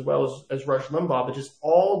Jones as well as Rush Limbaugh, but just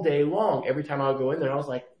all day long. Every time I would go in there, I was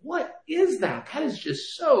like, what is that? That is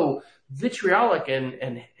just so vitriolic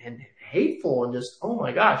and hateful and just, oh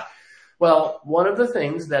my gosh. Well, one of the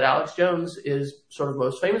things that Alex Jones is sort of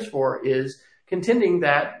most famous for is contending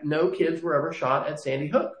that no kids were ever shot at Sandy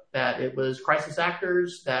Hook, that it was crisis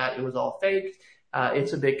actors, that it was all fake.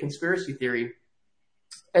 it's a big conspiracy theory.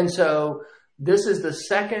 And so this is the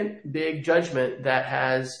second big judgment that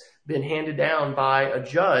has been handed down by a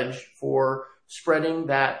judge for spreading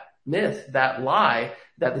that myth, that lie,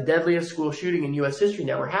 that the deadliest school shooting in U.S. history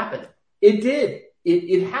never happened. It did.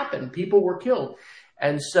 It happened. People were killed.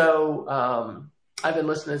 And so I've been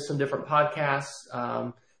listening to some different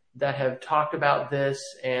podcasts that have talked about this,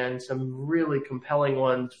 and some really compelling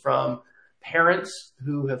ones from parents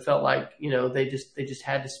who have felt like, they just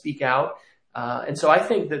had to speak out. And so I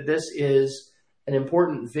think that this is an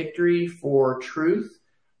important victory for truth.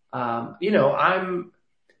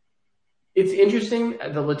 It's interesting,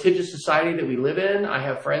 the litigious society that we live in. I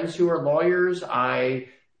have friends who are lawyers. I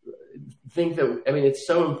think that, it's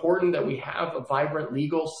so important that we have a vibrant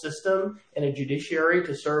legal system and a judiciary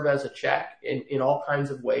to serve as a check in all kinds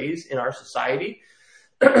of ways in our society.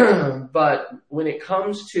 But when it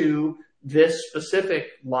comes to this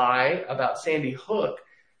specific lie about Sandy Hook,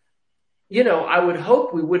 I would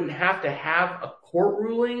hope we wouldn't have to have a court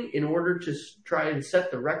ruling in order to try and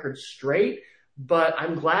set the record straight. But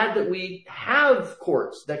I'm glad that we have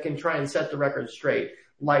courts that can try and set the record straight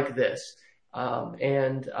like this.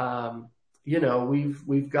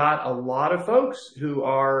 We've got a lot of folks who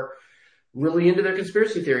are really into their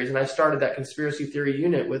conspiracy theories. And I started that conspiracy theory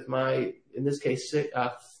unit with my, in this case, 6th,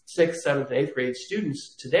 7th, and 8th grade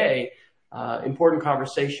students today. Important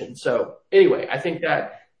conversation. So anyway, I think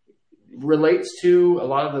that relates to a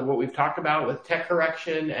lot of what we've talked about with tech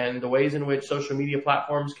correction and the ways in which social media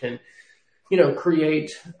platforms can,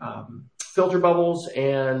 create filter bubbles,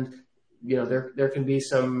 and there can be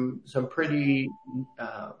some pretty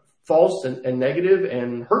false and negative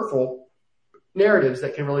and hurtful narratives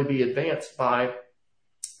that can really be advanced by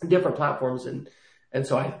different platforms. And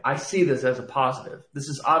so I see this as a positive. This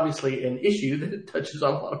is obviously an issue that touches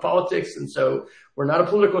on a lot of politics. And so we're not a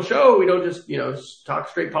political show. We don't just, talk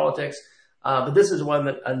straight politics. But this is one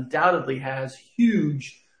that undoubtedly has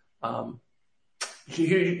huge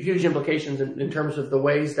implications in terms of the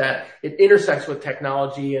ways that it intersects with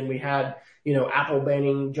technology. And we had, Apple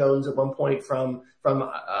banning Jones at one point from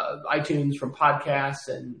iTunes, from podcasts,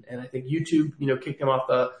 and I think YouTube, kicked him off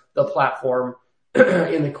the platform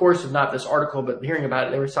in the course of not this article, but hearing about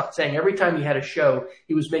it. They were saying every time he had a show,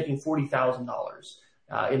 he was making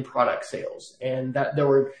 $40,000 in product sales, and that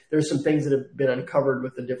there's some things that have been uncovered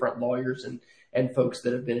with the different lawyers and folks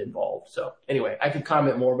that have been involved. So anyway, I could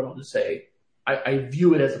comment more, but I'll just say I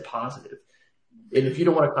view it as a positive. And if you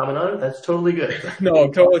don't want to comment on it, that's totally good.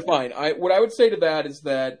 No, totally fine. What I would say to that is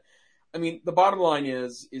that, the bottom line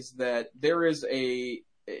is that there is the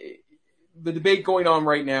debate going on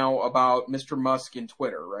right now about Mr. Musk and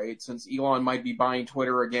Twitter, right? Since Elon might be buying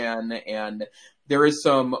Twitter again, and there is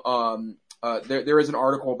some there is an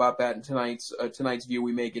article about that in tonight's view.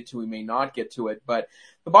 We may get to, we may not get to it, but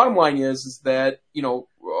the bottom line is that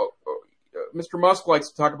Mr. Musk likes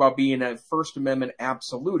to talk about being a First Amendment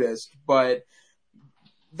absolutist, but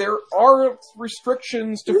there are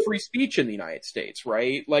restrictions to free speech in the United States,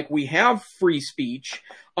 right? Like, we have free speech,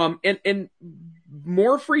 and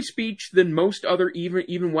more free speech than most other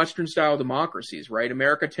even Western style democracies, right?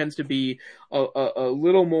 America tends to be a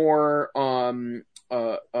little more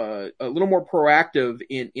proactive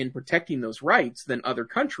in protecting those rights than other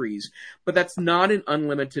countries, but that's not an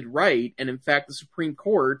unlimited right. And in fact, the Supreme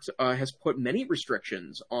Court has put many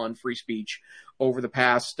restrictions on free speech over the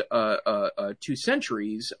past 2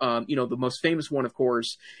 centuries. The most famous one, of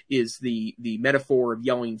course, is the metaphor of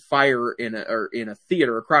yelling fire in a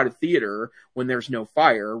theater, a crowded theater, when there's no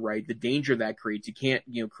fire, right? The danger that creates. You can't,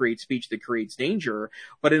 create speech that creates danger.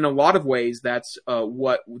 But in a lot of ways, that's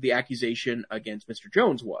what the accusation against Mr.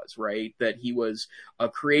 Jones was, right? That he was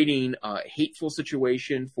creating a hateful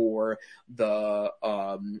situation for the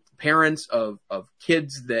parents of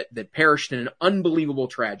kids that perished in an unbelievable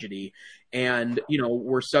tragedy, and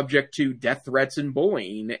were subject to death threats and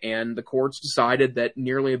bullying. And the courts decided that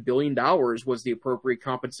nearly $1 billion was the appropriate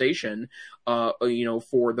compensation,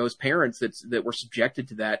 for those parents that were subjected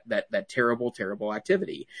to that terrible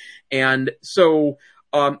activity. And so,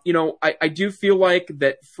 I do feel like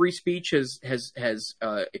that free speech has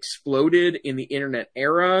exploded in the internet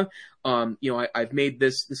era. I've made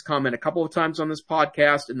this comment a couple of times on this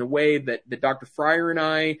podcast, in the way that Dr. Fryer and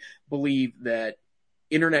I believe that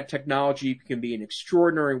internet technology can be an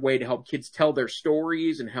extraordinary way to help kids tell their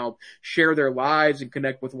stories and help share their lives and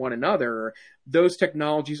connect with one another. those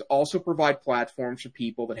technologies also provide platforms for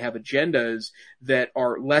people that have agendas that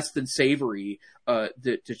are less than savory,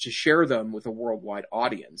 to share them with a worldwide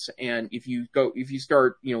audience. And if you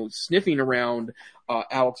start, sniffing around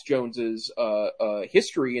Alex Jones's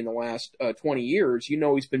history in the last 20 years,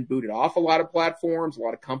 he's been booted off a lot of platforms. A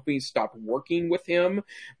lot of companies stopped working with him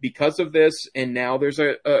because of this, and now there's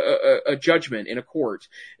a judgment in a court,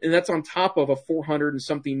 and that's on top of a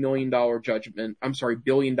 $400-and-something million judgment. I'm sorry, $1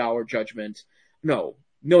 billion judgment. No,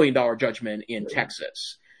 $1 million judgment in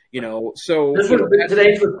Texas. So this was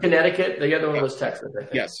today's with Connecticut. The other one was Texas, I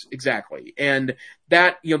think. Yes, exactly. And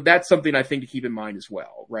that, that's something I think to keep in mind as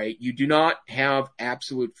well, right? You do not have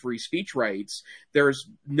absolute free speech rights. There's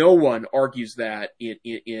no one argues that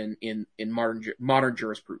in modern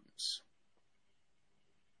jurisprudence.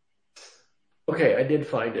 Okay, I did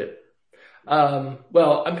find it.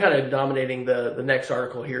 Well, I'm kind of dominating the next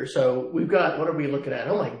article here. So we've got, what are we looking at?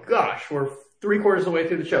 Oh my gosh, we're 3/4 of the way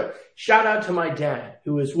through the show. Shout out to my dad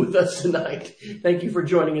who is with us tonight. Thank you for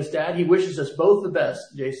joining us, Dad. He wishes us both the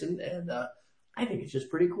best, Jason, and I think it's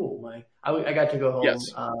just pretty cool. I got to go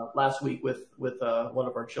home last week with one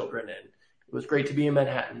of our children, and it was great to be in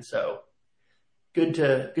Manhattan. So good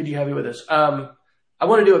to have you with us. I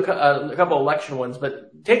want to do a couple election ones,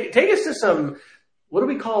 but take us to some. What do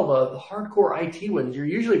we call the hardcore IT ones? You're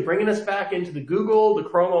usually bringing us back into the Google, the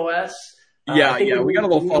Chrome OS. We got a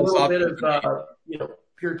little bit of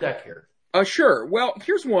pure tech here. Sure. Well,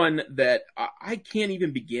 here's one that I can't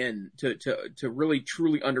even begin to really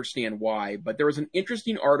truly understand why, but there was an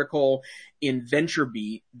interesting article in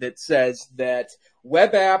VentureBeat that says that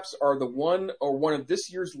web apps are one of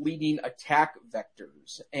this year's leading attack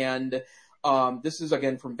vectors. And this is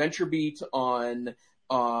again from VentureBeat on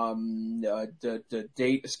the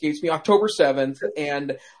date escapes me, October 7th.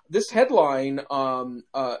 And this headline,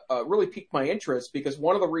 really piqued my interest because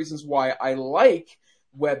one of the reasons why I like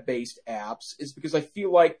web-based apps is because I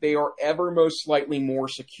feel like they are ever most slightly more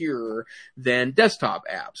secure than desktop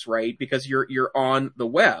apps, right? Because you're on the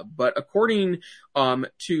web. But according,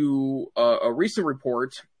 to a recent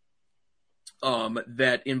report,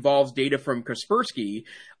 that involves data from Kaspersky,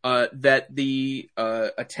 that the,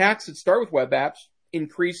 attacks that start with web apps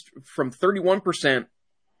increased from 31%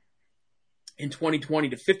 in 2020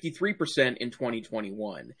 to 53% in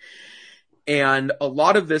 2021. And a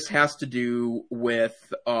lot of this has to do with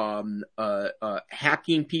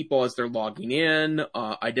hacking people as they're logging in,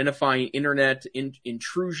 identifying internet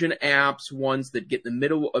intrusion apps, ones that get in the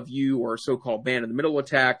middle of you, or so-called man-in-the-middle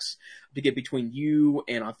attacks to get between you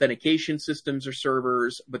and authentication systems or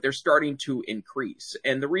servers, but they're starting to increase.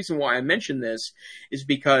 And the reason why I mention this is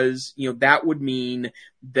because, that would mean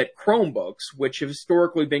that Chromebooks, which have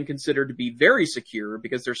historically been considered to be very secure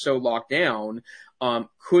because they're so locked down,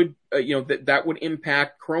 could, that would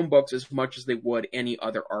impact Chromebooks as much as they would any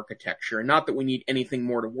other architecture. And not that we need anything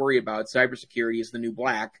more to worry about. Cybersecurity is the new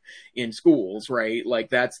black in schools, right? Like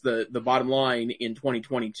that's the bottom line in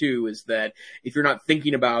 2022 is that if you're not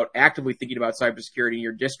actively thinking about cybersecurity in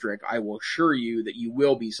your district, I will assure you that you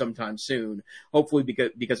will be sometime soon, hopefully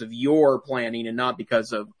because of your planning and not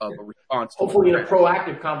because of a response. Hopefully in a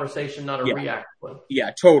proactive conversation, not a reactive one.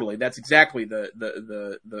 Yeah, totally. That's exactly the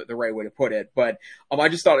right way to put it. But I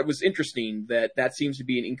just thought it was interesting that seems to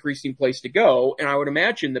be an increasing place to go. And I would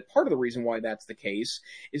imagine that part of the reason why that's the case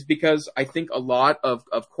is because I think a lot of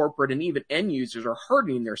corporate and even end users are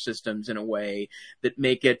hardening their systems in a way that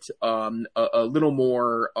make it a little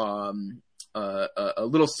more a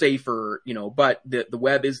little safer, but the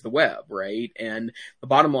web is the web, right? And the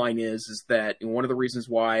bottom line is that one of the reasons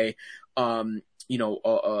why a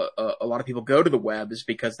lot of people go to the web is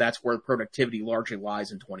because that's where productivity largely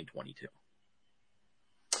lies in 2022.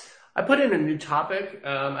 I put in a new topic,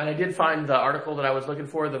 and I did find the article that I was looking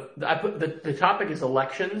for. The topic is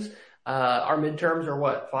elections. Our midterms are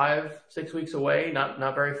what, 5-6 weeks away?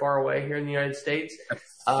 Not very far away here in the United States.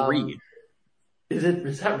 3.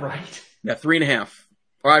 Is that right? Yeah, 3.5.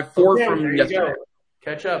 All right, 4 from yesterday.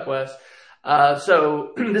 Catch up, Wes.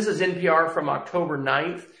 So this is NPR from October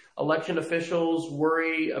 9th. Election officials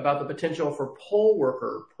worry about the potential for poll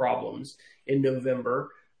worker problems in November.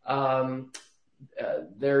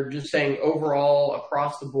 They're just saying overall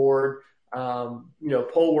across the board,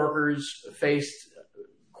 poll workers faced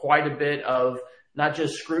quite a bit of not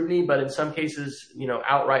just scrutiny, but in some cases,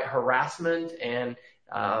 outright harassment, and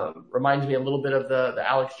reminds me a little bit of the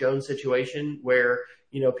Alex Jones situation where,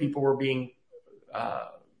 people were being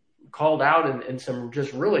called out and some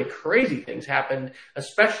just really crazy things happened,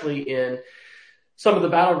 especially in some of the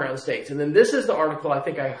battleground states. And then this is the article I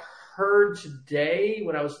think I heard today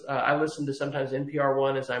when I listened to sometimes NPR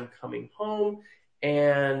One as I'm coming home,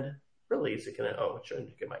 and really, is it going to, I'm trying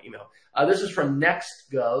to get my email. This is from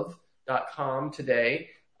nextgov.com today.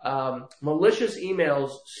 Malicious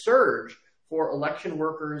emails surge for election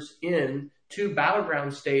workers in 2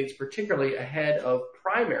 battleground states, particularly ahead of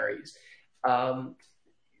primaries.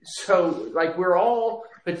 So, like, we're all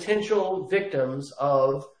potential victims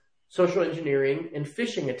of social engineering and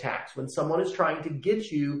phishing attacks when someone is trying to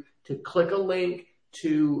get you to click a link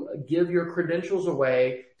to give your credentials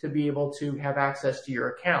away to be able to have access to your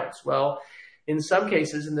accounts. Well, in some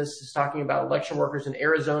cases, and this is talking about election workers in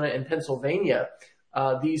Arizona and Pennsylvania,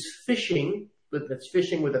 these phishing, that's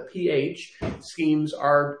phishing with a PH, schemes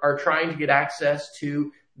are trying to get access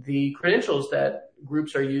to the credentials that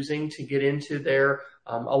groups are using to get into their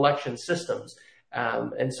election systems.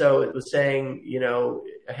 And so it was saying,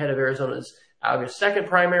 ahead of Arizona's August 2nd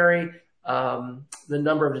primary, the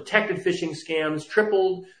number of detected phishing scams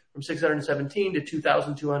tripled from 617 to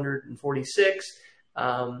 2,246.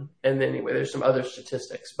 And then anyway, there's some other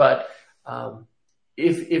statistics. But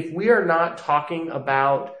if we are not talking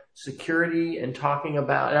about security and talking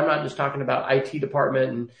about, and I'm not just talking about IT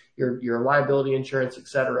department and your liability insurance, et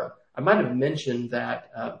cetera. I might have mentioned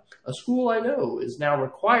that a school I know is now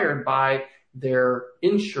required by their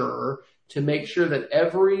insurer to make sure that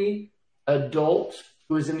every adult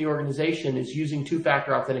who is in the organization is using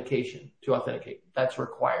 2-factor authentication to authenticate. That's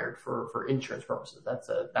required for insurance purposes.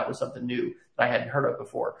 That was something new that I hadn't heard of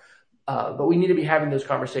before. But we need to be having those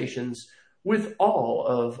conversations with all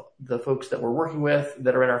of the folks that we're working with,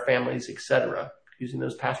 that are in our families, et cetera, using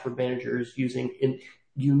those password managers, using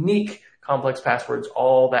unique complex passwords,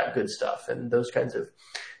 all that good stuff. And those kinds of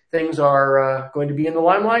things are going to be in the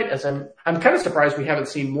limelight, as I'm kind of surprised we haven't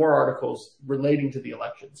seen more articles relating to the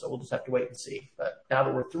election. So we'll just have to wait and see. But now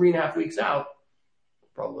that we're 3.5 weeks out,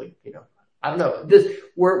 probably, I don't know.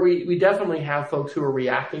 We definitely have folks who are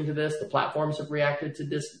reacting to this. The platforms have reacted to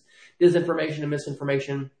disinformation and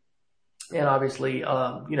misinformation. And obviously,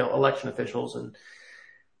 election officials and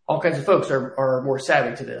all kinds of folks are more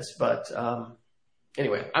savvy to this. But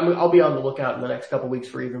anyway, I'll be on the lookout in the next couple of weeks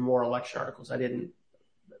for even more election articles. I didn't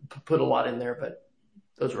put a lot in there, but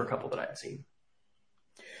those were a couple that I had seen.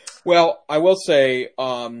 Well, I will say,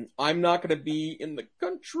 I'm not going to be in the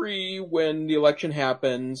country when the election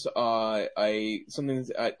happens. I'm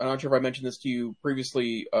not sure if I mentioned this to you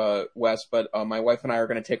previously, Wes, but my wife and I are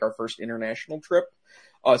going to take our first international trip.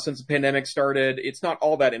 Since the pandemic started. It's not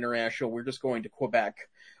all that international. We're just going to Quebec.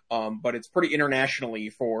 But it's pretty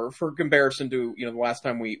internationally for comparison to, the last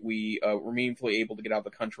time we were meaningfully able to get out of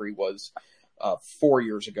the country was 4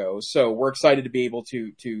 years ago. So we're excited to be able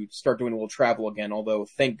to start doing a little travel again, although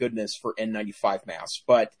thank goodness for N95 masks.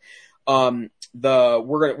 But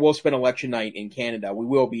we'll spend election night in Canada. We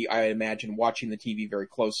will be, I imagine, watching the TV very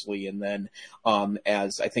closely. And then,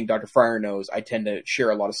 as I think Dr. Fryer knows, I tend to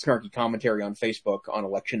share a lot of snarky commentary on Facebook on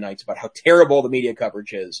election nights about how terrible the media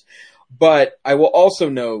coverage is. But I will also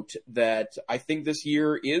note that I think this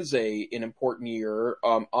year is an important year.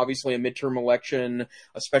 Obviously a midterm election,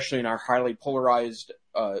 especially in our highly polarized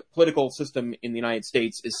political system in the United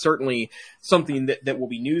States, is certainly something that will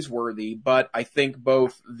be newsworthy. But I think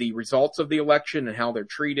both the results of the election and how they're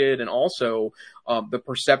treated, and also the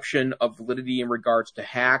perception of validity in regards to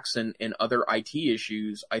hacks and other IT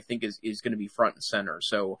issues, I think is going to be front and center.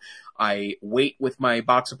 So I wait with my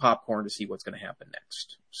box of popcorn to see what's going to happen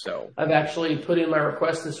next. So I've actually put in my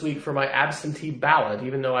request this week for my absentee ballot,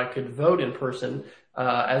 even though I could vote in person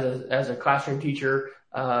as a classroom teacher.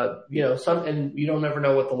 And you don't ever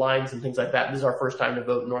know what the lines and things like that. This is our first time to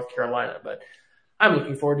vote in North Carolina, but I'm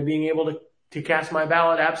looking forward to being able to cast my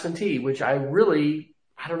ballot absentee, which I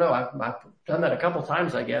don't know. I've done that a couple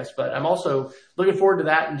times, I guess, but I'm also looking forward to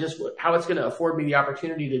that and just how it's going to afford me the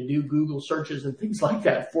opportunity to do Google searches and things like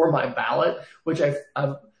that for my ballot, which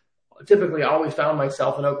I've typically always found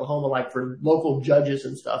myself in Oklahoma, like for local judges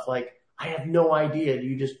and stuff, like I have no idea. Do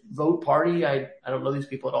you just vote party? I don't know these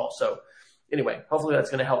people at all. So anyway, hopefully that's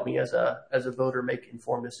going to help me as a voter make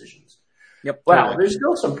informed decisions. Yep. Wow. Totally. There's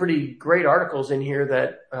still some pretty great articles in here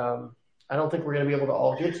that I don't think we're going to be able to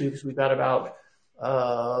all get to because we've got about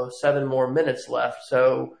 7 more minutes left.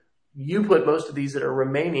 So you put most of these that are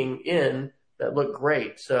remaining in that look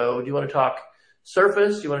great. So do you want to talk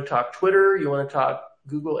Surface? Do you want to talk Twitter? You want to talk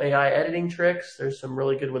Google AI editing tricks? There's some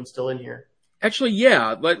really good ones still in here. Actually,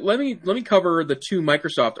 yeah. Let me cover the 2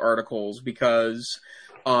 Microsoft articles because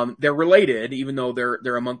they're related, even though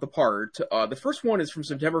they're a month apart. The first one is from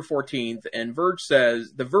September 14th, and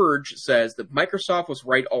The Verge says that Microsoft was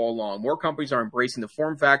right all along. More companies are embracing the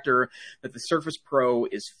form factor that the Surface Pro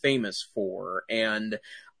is famous for. And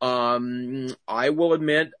I will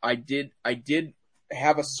admit, I did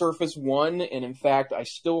have a Surface One, and in fact, I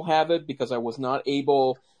still have it because I was not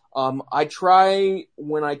able. I try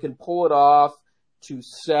when I can pull it off to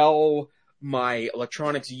sell my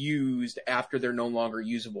electronics used after they're no longer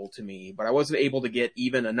usable to me, but I wasn't able to get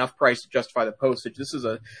even enough price to justify the postage. This is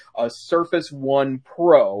a Surface One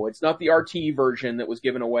Pro. It's not the RT version that was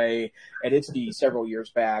given away at ITSD several years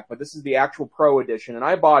back, but this is the actual Pro edition, and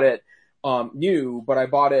I bought it new, but I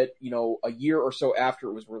bought it, a year or so after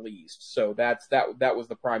it was released. So that was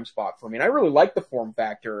the prime spot for me. And I really like the form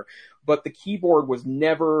factor, but the keyboard was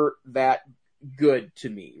never that good to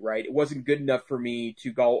me, right? It wasn't good enough for me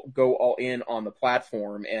to go all in on the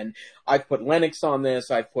platform. And I've put Linux on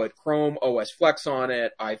this. I've put Chrome OS Flex on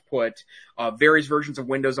it. I've put various versions of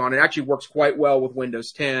Windows on it. It actually works quite well with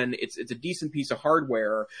Windows 10. It's a decent piece of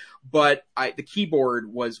hardware, but the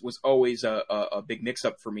keyboard was always a big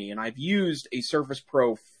mix-up for me. And I've used a Surface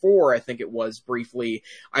Pro 4, I think it was, briefly.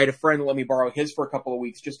 I had a friend let me borrow his for a couple of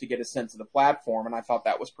weeks just to get a sense of the platform, and I thought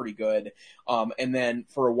that was pretty good. And then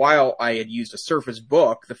for a while, I had used a Surface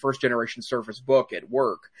Book, the first generation Surface Book at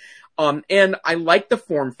work. And I like the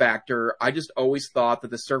form factor. I just always thought that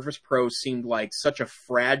the Surface Pro seemed like such a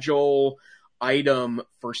fragile item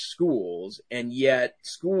for schools, and yet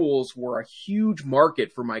schools were a huge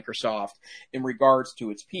market for Microsoft in regards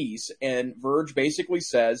to its piece. And Verge basically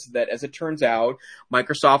says that, as it turns out,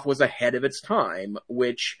 Microsoft was ahead of its time,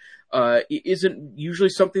 which isn't usually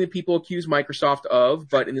something that people accuse Microsoft of,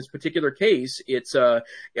 but in this particular case,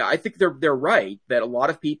 I think they're right that a lot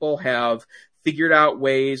of people have figured out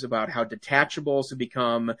ways about how detachables have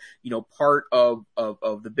become, part of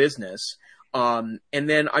the business. And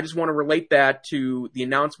then I just want to relate that to the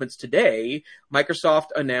announcements today. Microsoft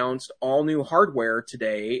announced all new hardware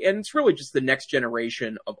today, and it's really just the next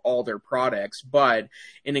generation of all their products, but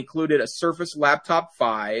it included a Surface Laptop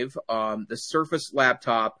 5. The Surface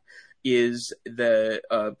Laptop is the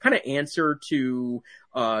kind of answer to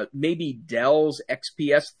maybe Dell's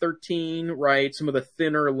XPS 13, right? Some of the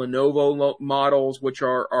thinner Lenovo models, which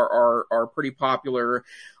are pretty popular.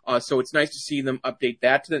 So it's nice to see them update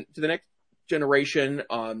that to the next generation.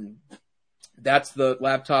 That's the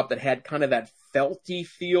laptop that had kind of that felty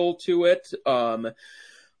feel to it.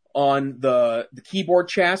 On the keyboard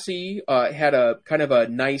chassis, it had a kind of a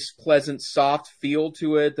nice, pleasant, soft feel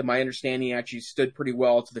to it that my understanding actually stood pretty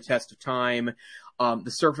well to the test of time.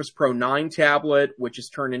 The Surface Pro 9 tablet, which has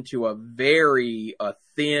turned into a very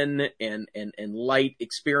thin and light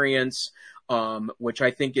experience, which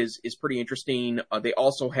I think is pretty interesting. They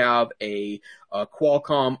also have a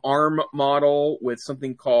Qualcomm ARM model with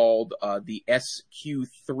something called the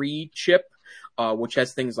SQ3 chip, which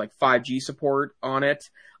has things like 5G support on it.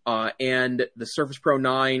 And the Surface Pro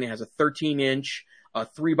 9 has a 13-inch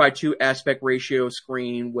 3:2 aspect ratio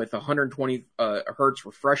screen with 120 hertz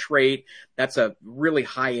refresh rate. That's a really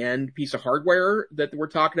high-end piece of hardware that we're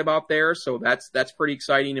talking about there. So that's pretty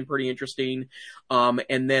exciting and pretty interesting.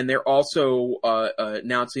 And then they're also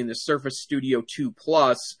announcing the Surface Studio 2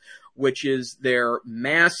 Plus, which is their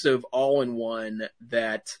massive all-in-one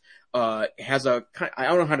that has I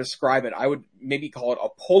don't know how to describe it. I would maybe call it a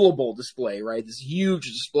pullable display, right? This huge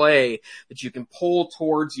display that you can pull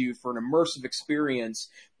towards you for an immersive experience.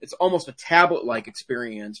 It's almost a tablet-like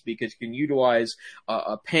experience because you can utilize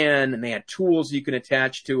a pen, and they had tools you can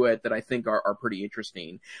attach to it that I think are pretty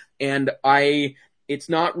interesting. And it's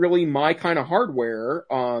not really my kind of hardware,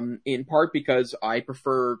 in part because I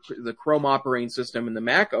prefer the Chrome operating system and the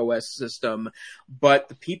Mac OS system, but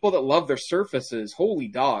the people that love their Surfaces, holy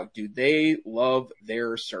dog, dude, they love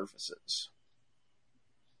their Surfaces.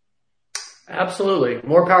 Absolutely.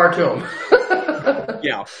 More power to them.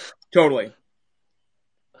 Yeah, totally.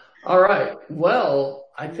 All right. Well,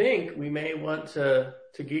 I think we may want to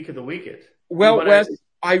geek of the week it. Well, Wes,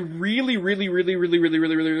 I really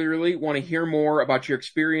want to hear more about your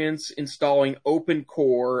experience installing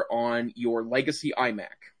OpenCore on your legacy iMac.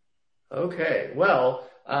 Okay. Well,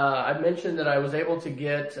 I mentioned that I was able to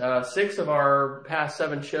get 6 of our past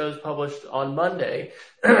 7 shows published on Monday.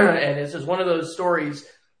 And this is one of those stories.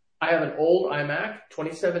 I have an old iMac,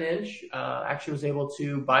 27-inch. Actually was able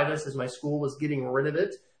to buy this as my school was getting rid of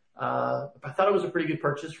it. I thought it was a pretty good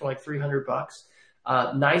purchase for like $300.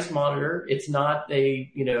 Nice monitor. It's not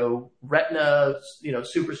a, Retina,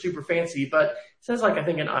 super fancy, but it says like, I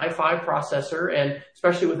think an i5 processor, and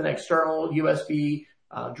especially with an external USB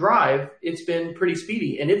drive, it's been pretty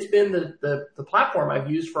speedy, and it's been the platform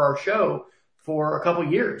I've used for our show for a couple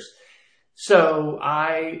years. So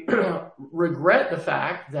I regret the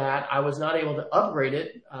fact that I was not able to upgrade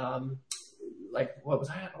it. What was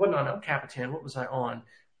I? I wasn't on El Capitan. What was I on?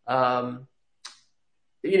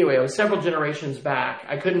 anyway, it was several generations back.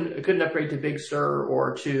 I couldn't upgrade to Big Sur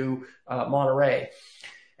or to Monterey.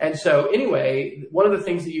 And so anyway, one of the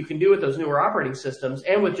things that you can do with those newer operating systems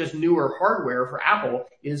and with just newer hardware for Apple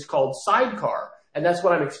is called Sidecar. And that's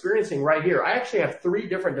what I'm experiencing right here. I actually have 3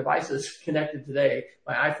 different devices connected today.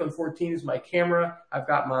 My iPhone 14 is my camera. I've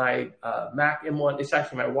got my Mac M1. It's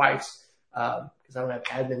actually my wife's because I don't have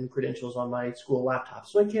admin credentials on my school laptop,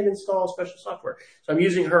 so I can't install special software. So I'm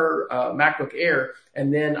using her MacBook Air,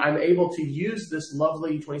 and then I'm able to use this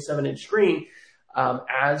lovely 27-inch screen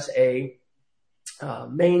as a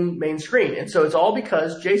main screen. And so it's all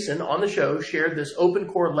because Jason on the show shared this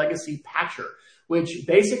OpenCore Legacy Patcher, which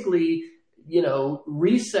basically,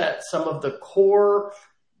 reset some of the core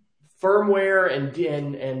firmware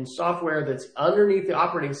and software that's underneath the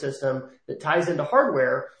operating system that ties into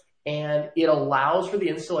hardware, and it allows for the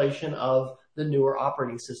installation of the newer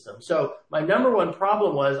operating system. So my number one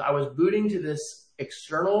problem was I was booting to this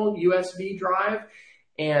external USB drive,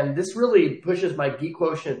 and this really pushes my geek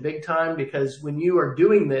quotient big time, because when you are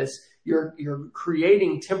doing this, you're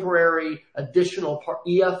creating temporary additional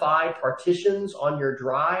EFI partitions on your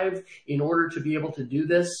drive in order to be able to do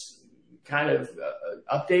this kind of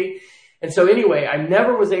update. And so anyway, I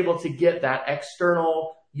never was able to get that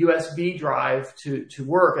external USB drive to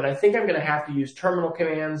work. And I think I'm going to have to use terminal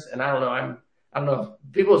commands. And I don't know.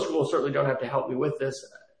 People at school certainly don't have to help me with this.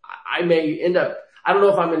 I may end up, I don't know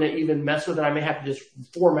if I'm going to even mess with it. I may have to just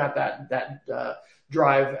format that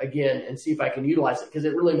drive again and see if I can utilize it, because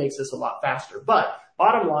it really makes this a lot faster. But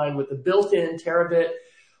bottom line, with the built-in terabit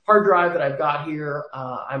hard drive that I've got here,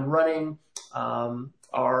 I'm running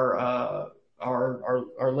our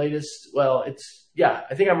latest. Well,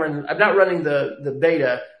 I think I'm not running the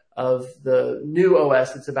beta of the new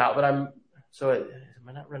OS it's about, but am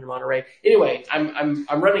I not running Monterey? Anyway, I'm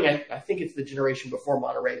running, I think it's the generation before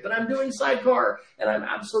Monterey, but I'm doing Sidecar, and I'm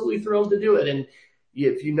absolutely thrilled to do it. And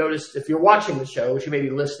if you noticed, if you're watching the show, which you may be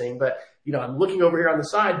listening, but I'm looking over here on the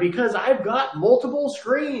side because I've got multiple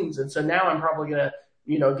screens. And so now I'm probably going to,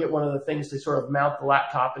 get one of the things to sort of mount the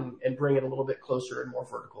laptop and bring it a little bit closer and more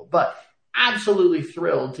vertical. But absolutely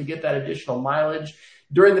thrilled to get that additional mileage.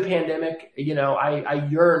 During the pandemic, I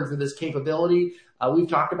yearned for this capability. We've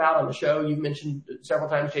talked about on the show, you've mentioned several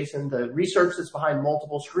times, Jason, the research that's behind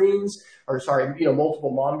multiple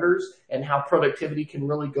monitors, and how productivity can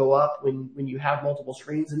really go up when you have multiple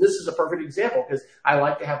screens. And this is a perfect example, because I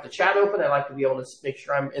like to have the chat open. I like to be able to make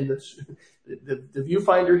sure I'm in the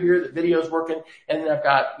viewfinder here, the video's working, and then I've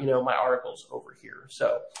got, my articles over here.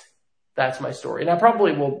 So that's my story. And I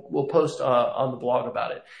probably will post on the blog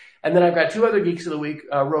about it. And then I've got 2 other Geeks of the Week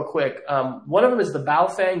real quick. One of them is the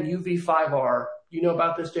Baofeng UV5R. You know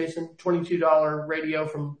about this, Jason? $22 radio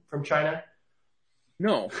from China?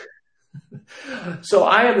 No. So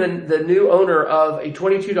I am the new owner of a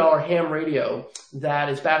 $22 ham radio that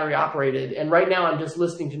is battery operated. And right now I'm just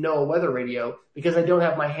listening to NOAA weather radio because I don't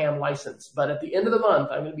have my ham license. But at the end of the month,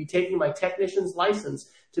 I'm going to be taking my technician's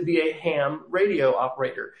license to be a ham radio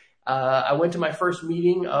operator. I went to my first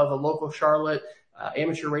meeting of a local Charlotte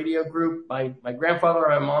amateur radio group. My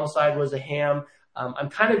grandfather on my mom's side was a ham. I'm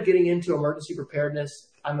kind of getting into emergency preparedness.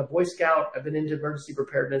 I'm a Boy Scout. I've been into emergency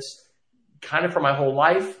preparedness kind of for my whole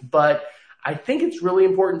life, but I think it's really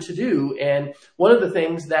important to do. And one of the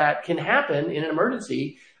things that can happen in an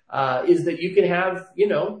emergency is that you can have,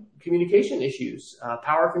 communication issues.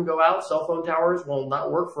 Power can go out. Cell phone towers will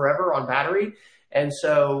not work forever on battery. And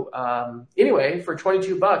so, anyway, for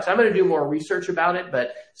 $22, I'm going to do more research about it.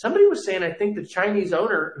 But somebody was saying, I think the Chinese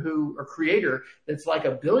owner or creator that's like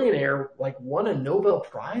a billionaire, like won a Nobel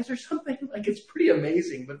Prize or something. Like, it's pretty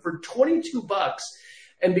amazing. But for $22,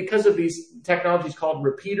 and because of these technologies called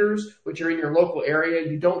repeaters, which are in your local area,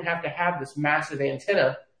 you don't have to have this massive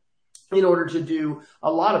antenna in order to do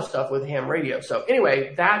a lot of stuff with ham radio. So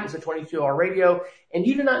anyway, that is a $22 radio, and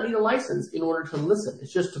you do not need a license in order to listen.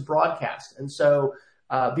 It's just to broadcast. And so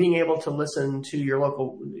being able to listen to your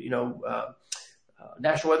local,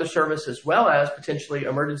 National Weather Service, as well as potentially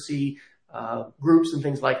emergency groups and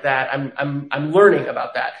things like that, I'm learning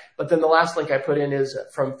about that. But then the last link I put in is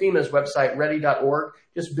from FEMA's website, ready.org.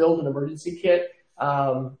 Just build an emergency kit.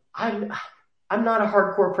 I'm not a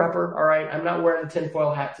hardcore prepper, all right? I'm not wearing a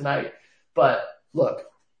tinfoil hat tonight. But look,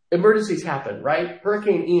 emergencies happen, right?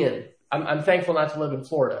 Hurricane Ian. I'm thankful not to live in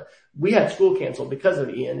Florida. We had school canceled because of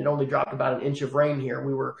Ian. It only dropped about an inch of rain here.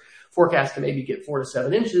 We were forecast to maybe get 4 to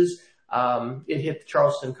 7 inches. It hit the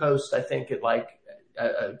Charleston coast, I think, at like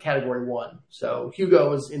a category 1. So Hugo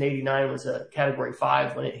was in 89, was a category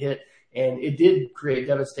 5 when it hit. And it did create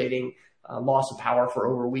devastating loss of power for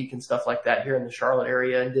over a week and stuff like that here in the Charlotte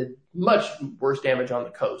area, and did much worse damage on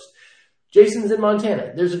the coast. Jason's in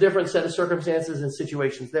Montana. There's a different set of circumstances and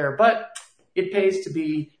situations there, but it pays to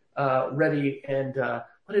be ready. And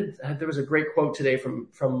there was a great quote today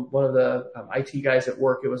from one of the IT guys at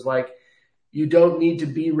work. It was like, you don't need to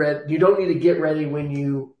be ready. You don't need to get ready when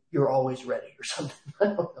you're always ready or something. I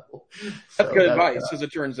don't know. That's good advice, as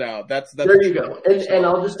it turns out. That's there you go. And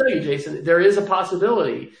I'll just tell you, Jason, there is a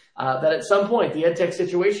possibility that at some point the EdTech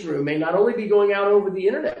Situation Room may not only be going out over the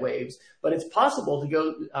internet waves, but it's possible to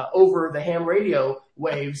go over the ham radio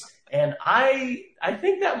waves. And I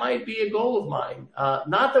think that might be a goal of mine.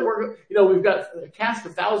 Not that we've got a cast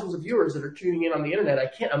of thousands of viewers that are tuning in on the internet. I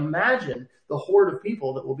can't imagine the horde of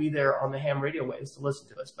people that will be there on the ham radio waves to listen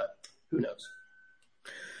to us, but who knows?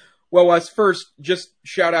 Well, Wes, first, just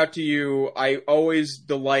shout out to you. I always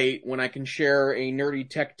delight when I can share a nerdy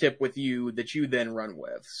tech tip with you that you then run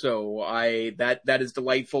with. So that is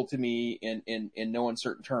delightful to me in no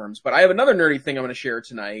uncertain terms. But I have another nerdy thing I'm going to share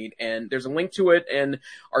tonight, and there's a link to it in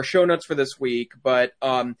our show notes for this week. But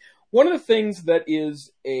one of the things that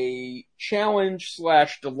is a challenge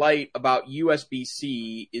 / delight about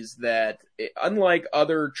USB-C is that unlike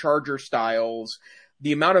other charger styles,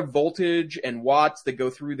 the amount of voltage and watts that go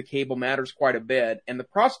through the cable matters quite a bit, and the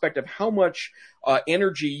prospect of how much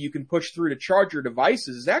energy you can push through to charge your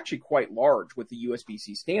devices is actually quite large with the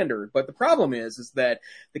USB-C standard. But the problem is that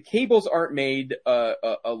the cables aren't made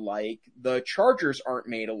alike, the chargers aren't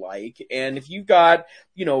made alike, and if you've got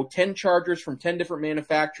 10 chargers from 10 different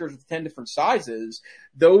manufacturers with 10 different sizes,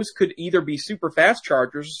 those could either be super fast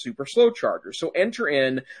chargers or super slow chargers. So enter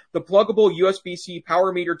in the pluggable USB-C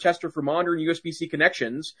power meter tester for modern USB-C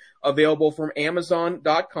connections, available from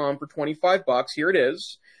Amazon.com for $25. Here it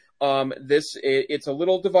is. It's a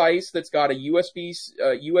little device that's got a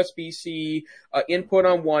USB-C input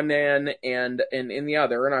on one end and in the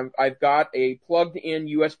other, and I've got a plugged-in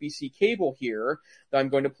USB-C cable here that I'm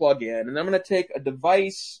going to plug in, and I'm going to take a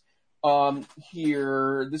device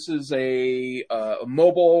here. This is a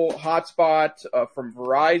mobile hotspot from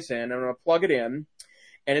Verizon. I'm going to plug it in,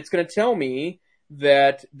 and it's going to tell me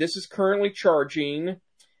that this is currently charging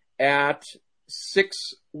at 6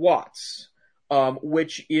 watts.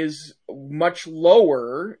 Which is much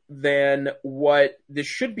lower than what this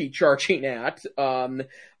should be charging at. And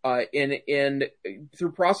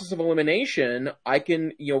through process of elimination, I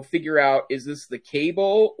can, figure out, is this the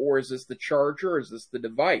cable or is this the charger or is this the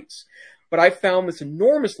device? But I found this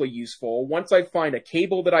enormously useful. Once I find a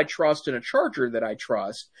cable that I trust and a charger that I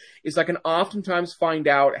trust, is I can oftentimes find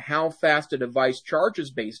out how fast a device charges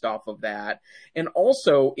based off of that. And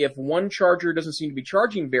also, if one charger doesn't seem to be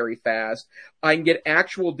charging very fast, I can get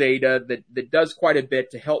actual data that does quite a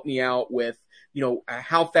bit to help me out with,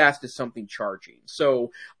 how fast is something charging.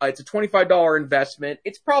 So it's a $25 investment.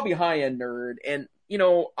 It's probably high-end nerd. And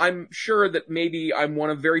I'm sure that maybe I'm one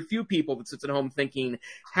of very few people that sits at home thinking,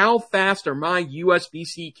 how fast are my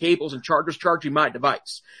USB-C cables and chargers charging my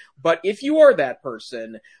device? But if you are that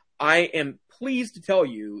person, I am pleased to tell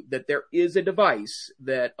you that there is a device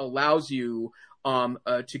that allows you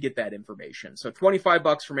to get that information. So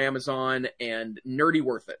 $25 from Amazon, and nerdy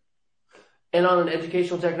worth it. And on an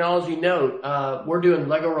educational technology note, we're doing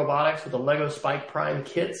Lego robotics with the Lego Spike Prime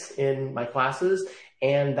kits in my classes,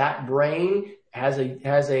 and that brain has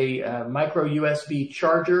a micro USB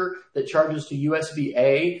charger that charges to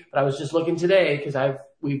USB-A. But I was just looking today because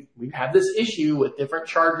we've had this issue with different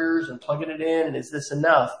chargers and plugging it in, and is this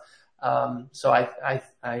enough? So I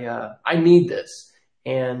need this,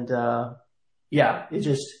 and it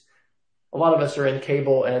just, a lot of us are in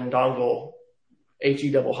cable and dongle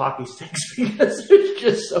HE double hockey sticks because there's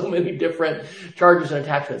just so many different chargers and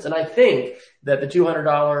attachments. And I think that the $200,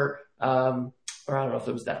 or I don't know if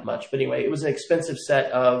it was that much, but anyway, it was an expensive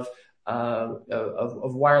set of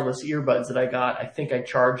wireless earbuds that I got. I think I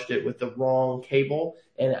charged it with the wrong cable,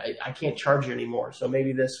 and I can't charge it anymore. So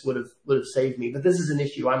maybe this would have saved me. But this is an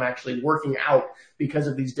issue I'm actually working out because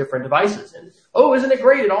of these different devices. And isn't it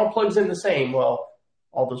great? It all plugs in the same. Well,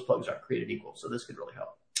 all those plugs aren't created equal, so this could really help.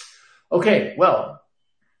 Okay, well,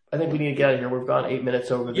 I think we need to get out of here. We've gone 8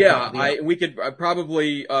 minutes over. We could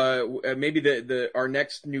probably maybe our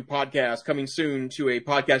next new podcast coming soon to a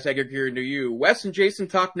podcast aggregator near you. Wes and Jason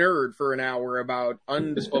talk nerd for an hour about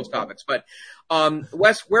undisclosed topics. But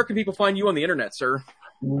Wes, where can people find you on the internet, sir?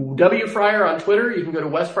 W Fryer on Twitter. You can go to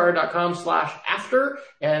wesfryer.com/after,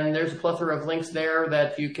 and there's a plethora of links there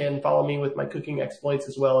that you can follow me with my cooking exploits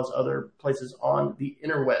as well as other places on the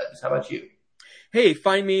interwebs. How about you? Hey,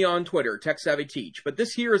 find me on Twitter, TechSavvyTeach. But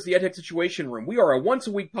this here is the EdTech Situation Room. We are a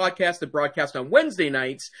once-a-week podcast that broadcasts on Wednesday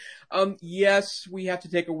nights. Yes, we have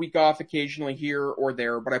to take a week off occasionally here or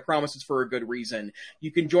there, but I promise it's for a good reason.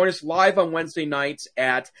 You can join us live on Wednesday nights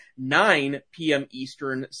at 9 p.m.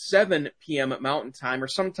 Eastern, 7 p.m. Mountain Time, or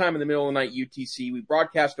sometime in the middle of the night UTC. We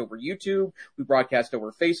broadcast over YouTube. We broadcast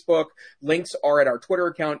over Facebook. Links are at our Twitter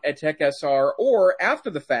account, EdTechSR, or after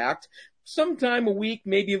the fact, sometime a week,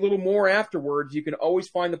 maybe a little more afterwards. You can always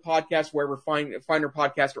find the podcast wherever find our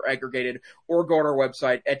podcasts are aggregated, or go on our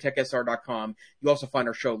website, edtechsr.com. You'll also find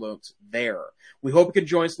our show notes there. We hope you can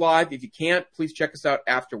join us live. If you can't, please check us out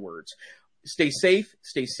afterwards. Stay safe,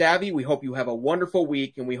 stay savvy. We hope you have a wonderful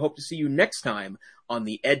week, and we hope to see you next time on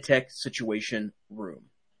the EdTech Situation Room.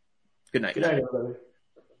 Good night. Good night, everybody.